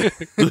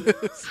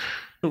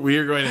 We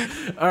are going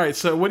to... All right,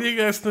 so what do you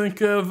guys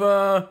think of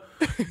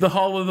the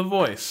Hall of the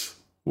Voice?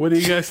 What do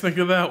you guys think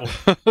of that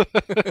one?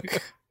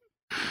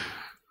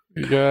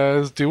 You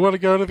guys, do you want to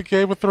go to the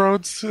Game of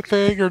Thrones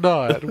thing or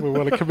not? We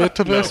want to commit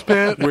to this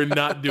bit? We're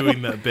not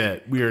doing that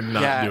bit. We are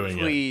not doing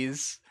it.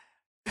 Please.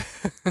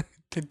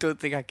 I don't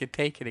think I could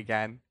take it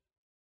again.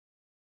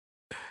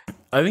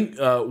 I think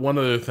one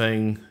other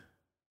thing...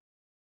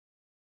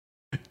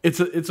 It's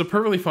a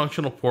perfectly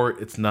functional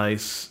port. It's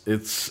nice.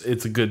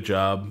 It's a good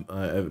job.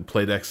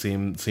 Playdeck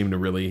seem to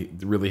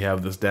really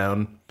have this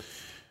down.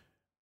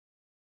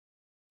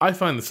 I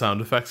find the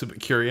sound effects a bit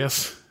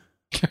curious.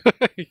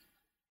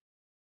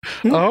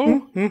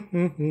 Oh?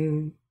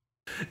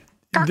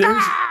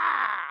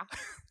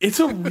 It's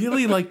a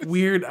really like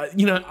weird.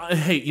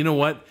 Hey, you know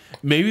what?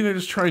 Maybe they're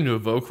just trying to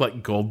evoke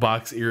like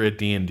Goldbox era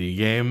D&D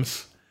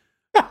games,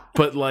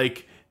 but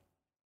like.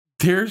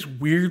 There's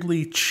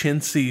weirdly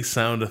chintzy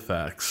sound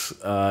effects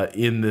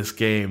in this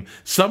game,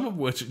 some of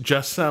which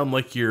just sound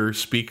like your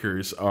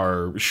speakers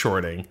are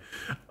shorting,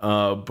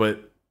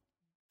 but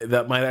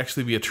that might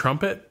actually be a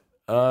trumpet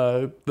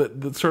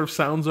that sort of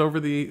sounds over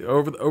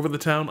the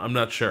town. I'm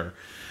not sure,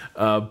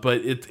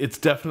 but it's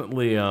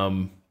definitely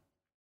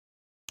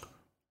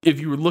if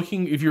you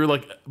were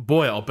like,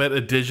 boy, I'll bet a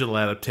digital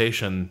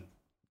adaptation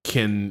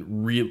can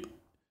really.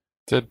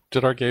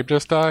 Did our game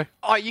just die?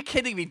 Are you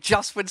kidding me?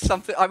 Just when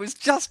something... I was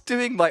just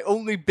doing my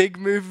only big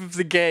move of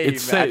the game, and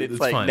it's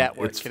like fine.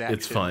 network connection.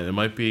 It's fine. It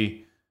might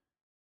be...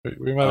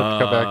 We might have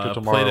to come back to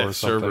tomorrow Playdeck or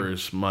something.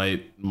 servers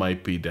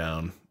might be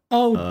down.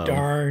 Oh,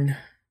 darn.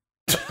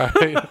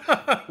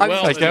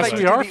 I guess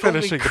we are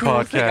finishing the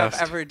cool thing I've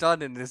podcast. ever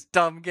done in this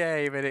dumb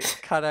game, and it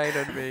cut out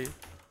on me.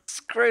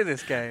 Screw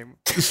this game.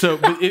 So,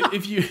 but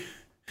if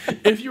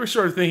you were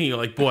sort of thinking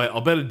like, boy,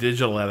 I'll bet a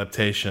digital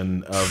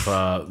adaptation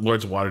of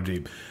Lords of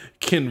Waterdeep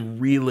can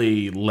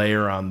really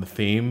layer on the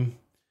theme.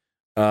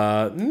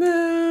 Nah,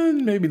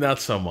 maybe not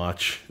so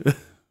much.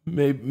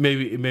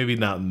 maybe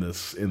not in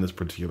this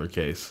particular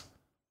case.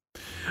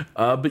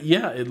 But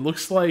yeah, it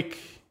looks like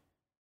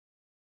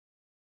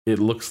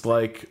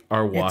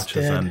our watch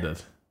has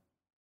ended.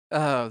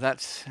 Oh,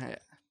 that's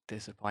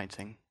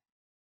disappointing.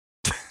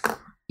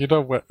 You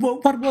know what? Well,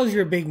 what was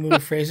your big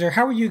move, Fraser?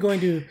 How are you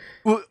going to...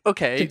 Well,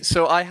 okay,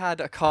 so I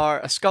had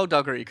a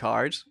Skullduggery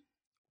card,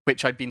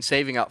 which I'd been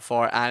saving up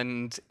for,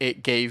 and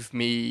it gave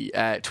me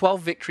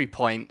 12 victory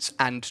points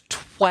and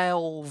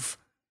 12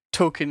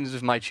 tokens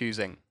of my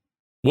choosing.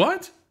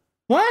 What?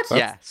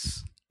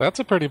 Yes. That's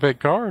a pretty big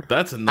card.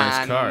 That's a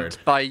nice card.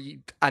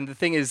 And the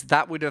thing is,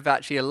 that would have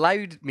actually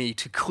allowed me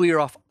to clear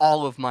off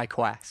all of my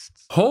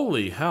quests.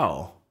 Holy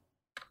hell.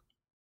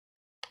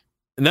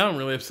 Now I'm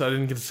really upset I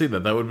didn't get to see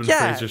that. That would have been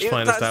Fraser's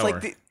finest that's hour.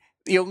 like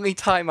the only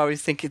time I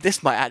was thinking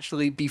this might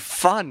actually be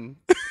fun.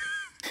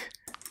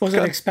 Was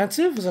it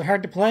expensive? Was it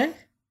hard to play?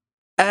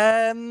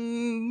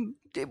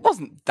 It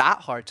wasn't that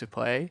hard to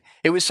play.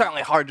 It was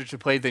certainly harder to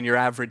play than your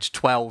average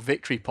 12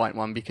 victory point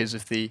one because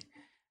of the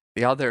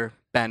other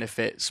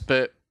benefits.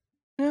 But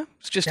yeah,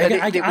 it's just there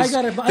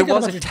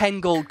was a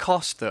 10 gold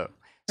cost though.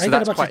 So I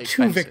got that's a bunch quite of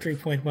 2 expensive. victory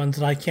point ones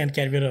that I can't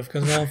get rid of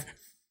because they're all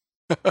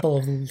full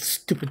of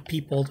stupid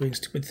people doing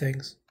stupid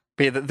things.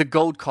 But yeah, the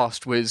gold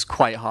cost was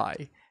quite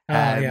high.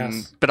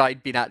 Yes. But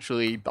I'd been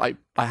I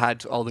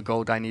had all the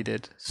gold I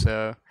needed.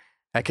 So,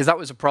 because that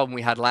was a problem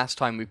we had last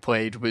time we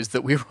played, was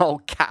that we were all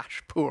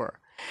cash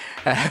poor.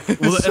 And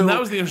that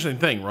was the interesting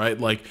thing, right?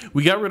 Like,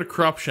 we got rid of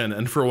corruption,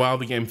 and for a while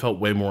the game felt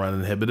way more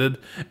uninhibited.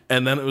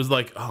 And then it was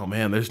like, oh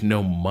man, there's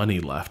no money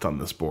left on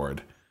this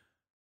board.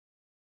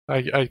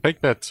 I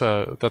think that's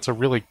a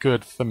really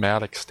good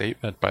thematic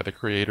statement by the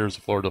creators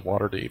of Lords of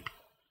Waterdeep.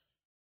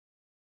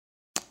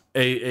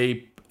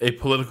 A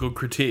political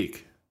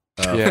critique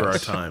for our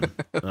time.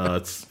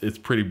 It's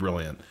pretty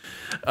brilliant.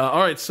 All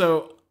right,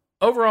 so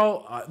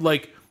overall,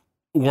 like,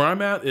 where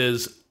I'm at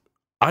is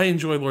I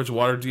enjoy Lords of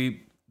Waterdeep.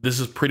 This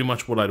is pretty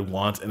much what I'd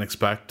want and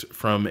expect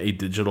from a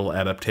digital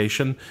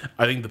adaptation.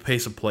 I think the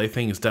pace of play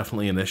thing is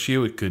definitely an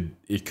issue. It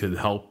could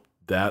help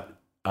that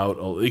out.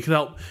 It could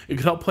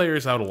help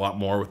players out a lot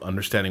more with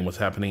understanding what's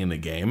happening in the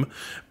game.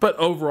 But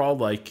overall,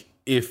 like,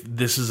 if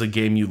this is a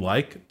game you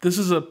like, this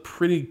is a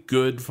pretty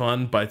good,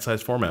 fun,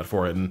 bite-sized format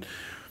for it. And,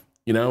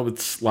 you know,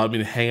 it's allowed me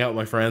to hang out with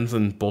my friends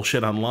and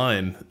bullshit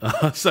online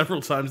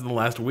several times in the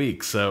last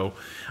week. So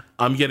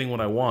I'm getting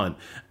what I want.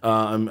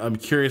 I'm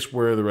curious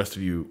where the rest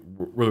of you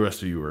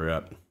were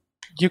at.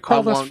 You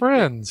called us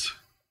friends.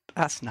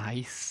 That's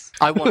nice.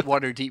 I want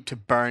Waterdeep to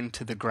burn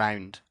to the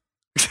ground.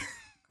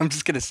 I'm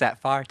just going to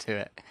set fire to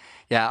it.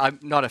 Yeah, I'm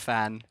not a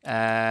fan.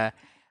 I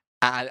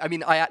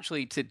mean, I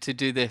actually, to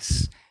do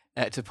this,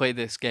 to play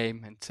this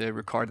game and to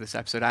record this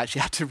episode, I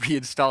actually had to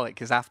reinstall it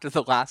because after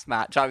the last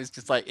match, I was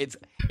just like, it's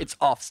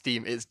off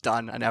Steam, it's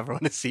done. I never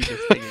want to see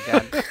this thing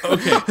again.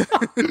 Okay,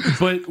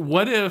 but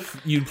what if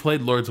you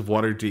played Lords of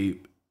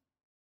Waterdeep,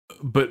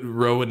 but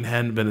Rowan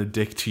hadn't been a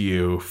dick to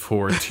you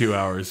for 2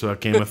 hours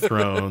about Game of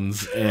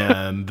Thrones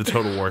and the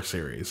Total War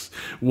series?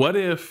 What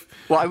if...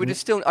 Well, I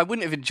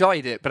wouldn't have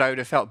enjoyed it, but I would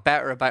have felt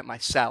better about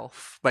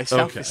myself. My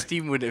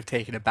self-esteem would have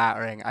taken a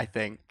battering, I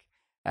think.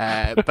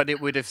 But it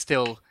would have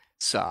still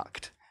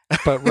sucked.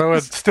 But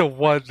Rowan still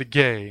won the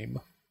game.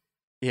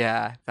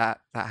 Yeah, that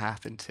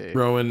happened too.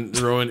 Rowan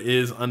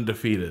is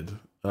undefeated.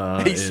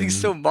 He's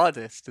so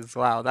modest as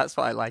well. That's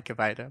what I like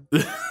about him.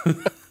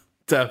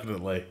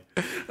 Definitely.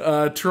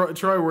 Troy,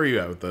 where are you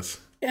at with this?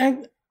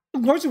 And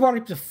Lords of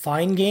Waterdeep is a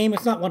fine game.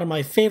 It's not one of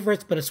my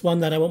favorites, but it's one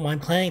that I won't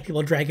mind playing.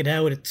 People drag it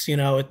out. It's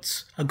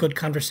a good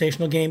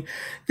conversational game.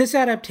 This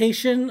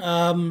adaptation,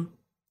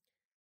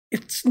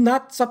 it's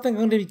not something I'm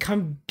going to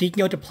become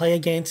geeking out to play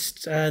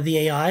against the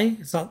AI.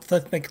 It's not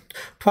like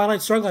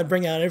Twilight Struggle I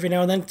bring out every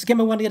now and then. It's a game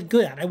I want to get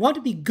good at. I want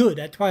to be good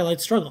at Twilight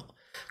Struggle.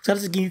 So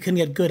that's a game you can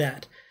get good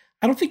at.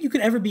 I don't think you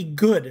could ever be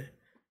good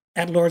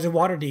at Lords of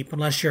Waterdeep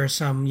unless you're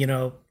some,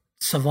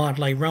 savant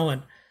like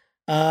Rowan.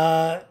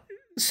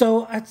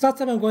 So it's not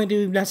that I'm going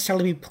to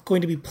necessarily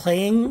be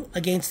playing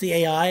against the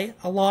AI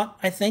a lot,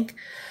 I think.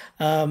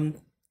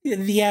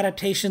 The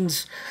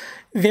adaptation's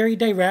very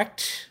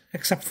direct,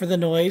 except for the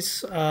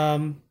noise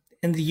and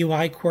the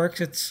UI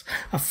quirks. It's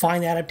a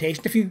fine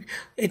adaptation.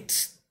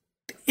 It's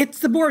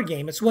the board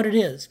game. It's what it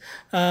is.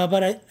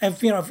 But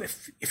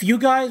if you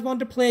guys want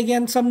to play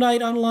again some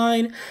night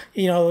online,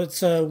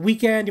 it's a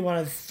weekend. You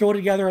want to throw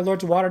together a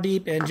Lords of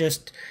Waterdeep and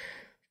just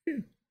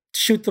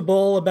shoot the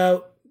bull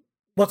about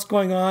what's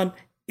going on.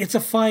 It's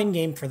a fine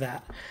game for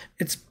that.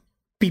 It's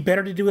be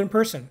better to do in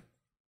person.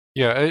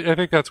 Yeah, I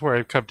think that's where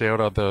I've come down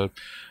on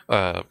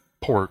the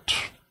port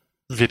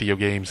video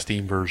game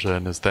Steam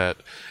version, is that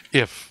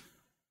if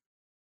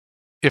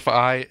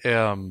I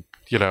am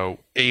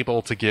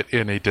able to get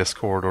in a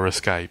Discord or a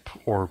Skype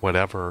or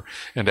whatever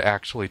and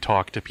actually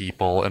talk to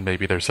people, and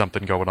maybe there's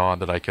something going on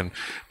that I can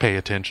pay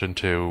attention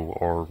to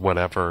or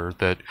whatever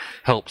that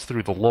helps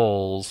through the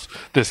lulls,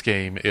 this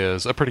game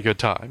is a pretty good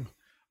time.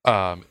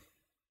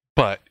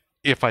 But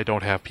if I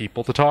don't have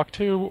people to talk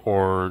to,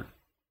 or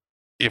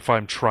if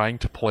I'm trying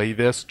to play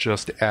this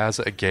just as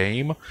a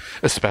game,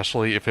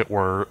 especially if it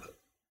were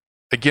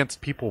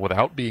against people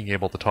without being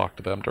able to talk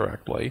to them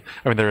directly.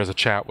 I mean, there is a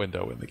chat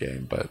window in the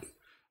game, but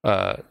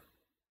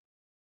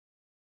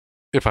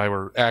if I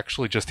were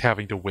actually just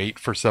having to wait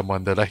for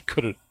someone that I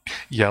couldn't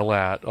yell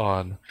at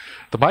on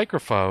the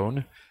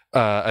microphone,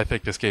 I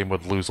think this game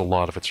would lose a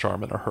lot of its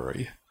charm in a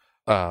hurry.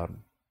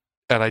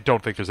 And I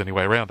don't think there's any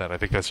way around that. I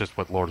think that's just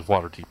what Lords of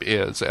Waterdeep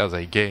is as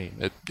a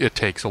game. It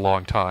takes a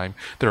long time.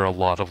 There are a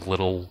lot of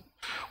little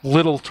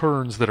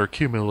turns that are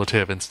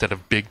cumulative instead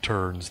of big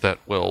turns that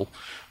will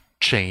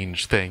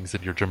change things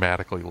and you're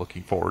dramatically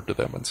looking forward to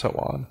them and so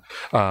on.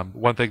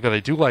 One thing that I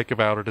do like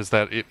about it is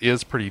that it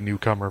is pretty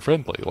newcomer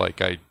friendly.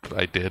 Like I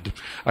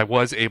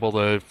was able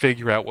to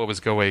figure out what was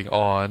going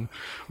on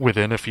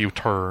within a few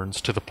turns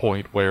to the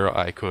point where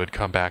I could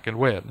come back and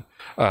win.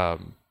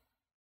 And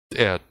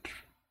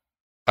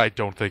I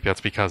don't think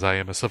that's because I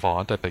am a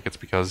savant. I think it's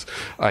because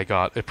I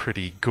got a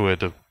pretty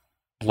good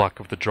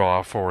luck of the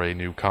draw for a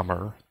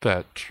newcomer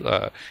that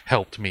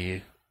helped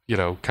me,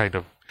 kind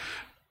of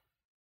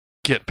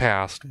get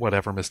past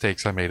whatever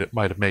mistakes I might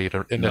have made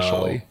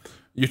initially.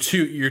 No.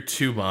 You're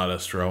too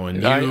modest,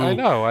 Rowan. I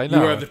know.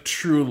 You are the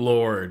true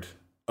lord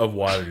of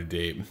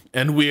Waterdeep,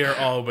 and we are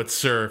all but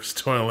serfs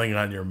toiling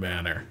on your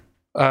manor.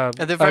 At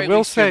the very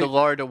least, you're the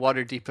lord of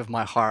Waterdeep of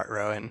my heart,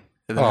 Rowan.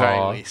 At the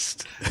very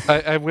least.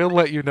 I will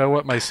let you know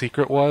what my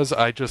secret was.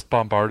 I just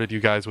bombarded you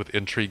guys with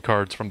intrigue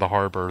cards from the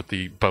harbor,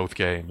 both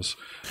games.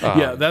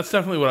 Yeah, that's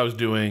definitely what I was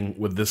doing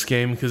with this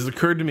game, because it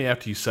occurred to me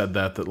after you said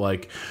that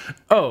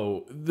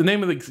the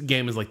name of the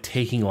game is like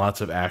taking lots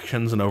of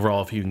actions, and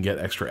overall if you can get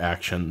extra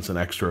actions and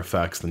extra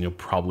effects, then you'll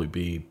probably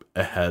be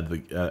ahead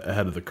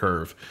of the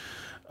curve.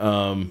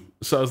 So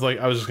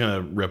I was just going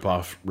to rip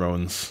off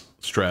Rowan's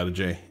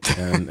strategy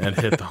and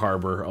hit the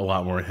harbor a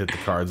lot more and hit the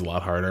cards a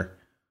lot harder.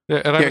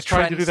 Yeah, and I was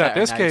trying to do that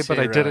this game, but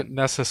I didn't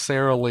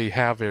necessarily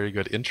have very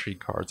good intrigue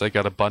cards. I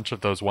got a bunch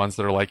of those ones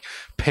that are like,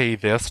 pay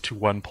this to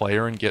one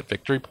player and get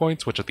victory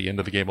points, which at the end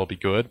of the game will be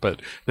good,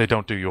 but they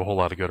don't do you a whole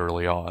lot of good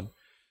early on.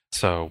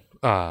 So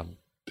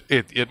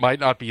it might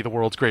not be the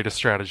world's greatest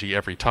strategy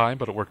every time,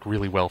 but it worked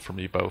really well for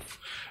me both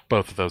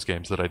of those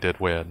games that I did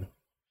win.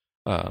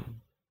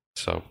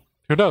 So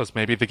who knows?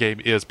 Maybe the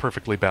game is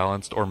perfectly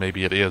balanced, or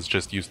maybe it is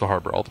just use the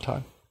harbor all the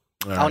time.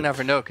 All I'll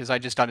never know because I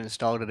just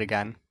uninstalled it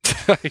again.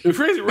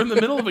 Fraser, we're in the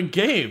middle of a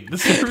game.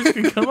 This server's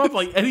can come up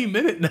like any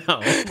minute now.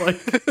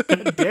 Like,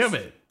 God damn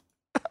it.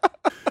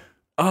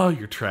 Oh,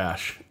 you're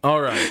trash. All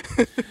right.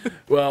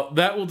 Well,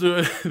 that will do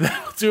it.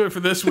 That will do it for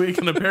this week,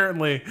 and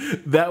apparently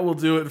that will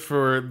do it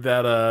for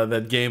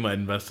that game I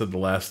invested the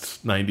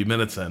last 90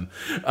 minutes in.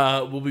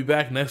 We'll be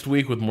back next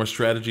week with more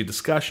strategy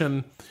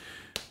discussion.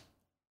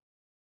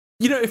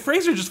 If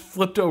Fraser just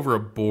flipped over a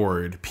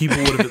board, people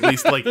would have at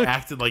least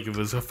acted like it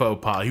was a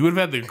faux pas. He would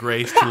have had the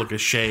grace to look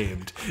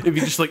ashamed if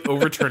he just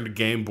overturned a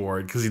game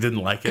board because he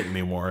didn't like it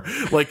anymore.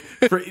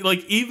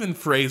 Even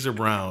Fraser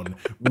Brown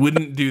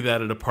wouldn't do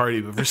that at a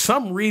party, but for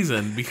some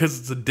reason, because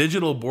it's a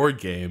digital board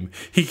game,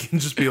 he can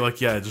just be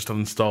like, "Yeah, I just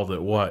uninstalled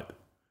it." What?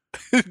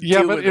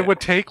 Yeah, but it would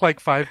take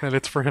 5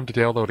 minutes for him to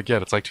download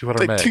again. It's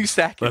 200 megs. 2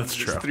 seconds. That's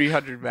true.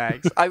 300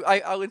 megs.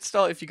 I'll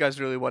install it if you guys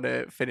really want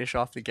to finish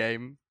off the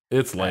game.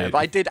 It's late. But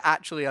I did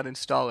actually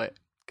uninstall it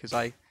because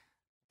I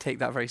take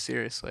that very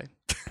seriously.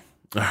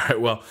 All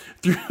right, well,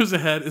 Through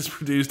Ahead is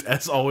produced,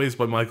 as always,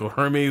 by Michael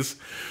Hermes,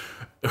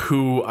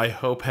 who I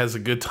hope has a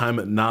good time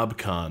at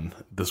KnobCon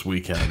this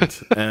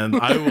weekend. And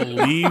I will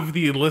leave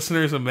the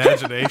listener's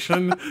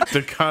imagination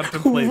to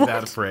contemplate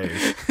that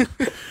phrase.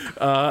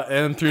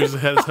 And Through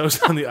Ahead is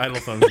hosted on the Idle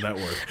Thumbs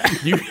Network.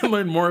 You can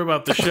learn more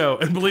about the show,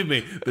 and believe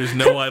me, there's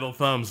no idle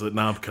thumbs at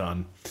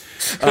KnobCon.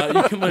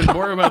 You can learn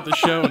more about the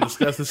show and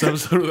discuss this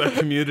episode with our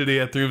community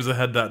at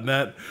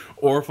throughahead.net,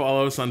 or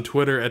follow us on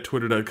Twitter at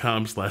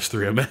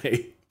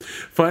twitter.com/3MA.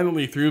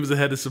 Finally, Through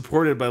Ahead is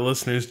supported by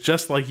listeners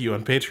just like you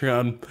on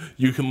Patreon.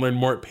 You can learn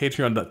more at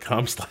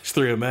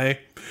patreon.com/3MA.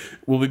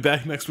 We'll be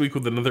back next week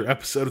with another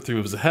episode of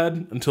Through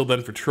Ahead. Until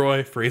then, for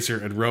Troy,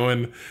 Fraser, and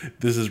Rowan,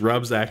 this is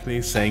Rob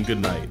Zachney saying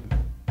goodnight.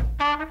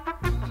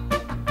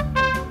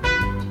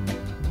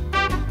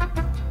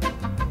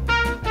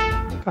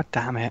 God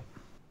damn it.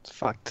 It's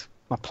fucked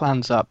my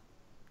plans up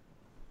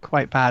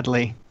quite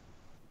badly.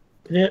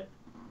 Yep.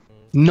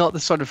 Not the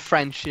sort of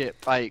friendship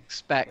I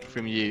expect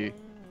from you,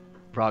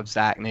 Rob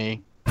Zachney.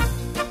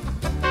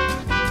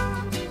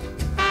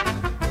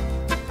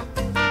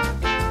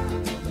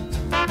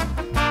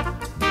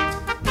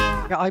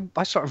 Yeah,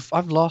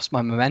 I've lost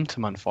my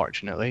momentum,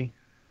 unfortunately.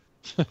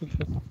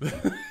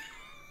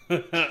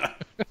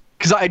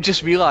 Because I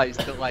just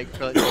realized that,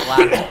 for the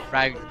last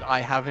round,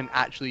 I haven't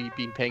actually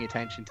been paying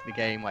attention to the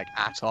game,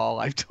 at all.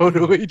 I've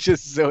totally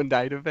just zoned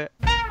out of it.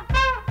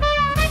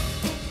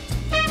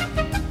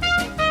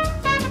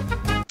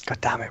 God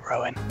damn it,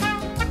 Rowan.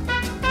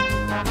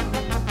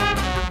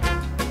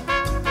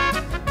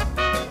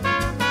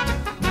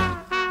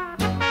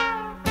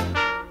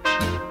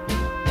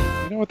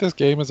 You know what this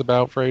game is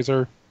about,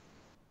 Fraser?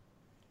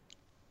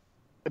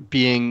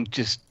 being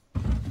just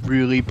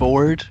really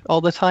bored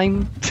all the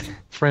time.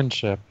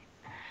 Friendship.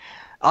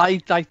 I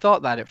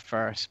thought that at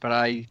first, but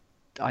I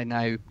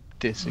now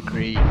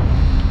disagree.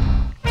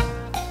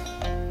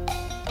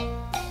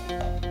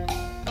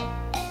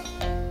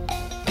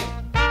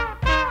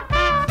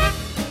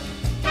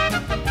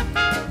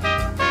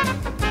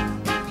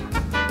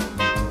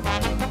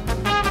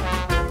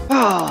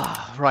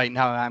 Right,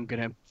 now I'm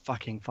gonna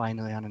fucking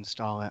finally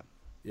uninstall it.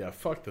 Yeah,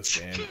 fuck this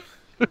game.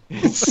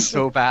 It's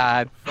so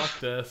bad. Fuck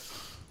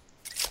this.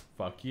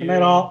 Fuck you. Good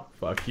night, all.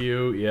 Fuck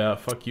you. Yeah,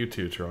 fuck you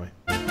too, Troy.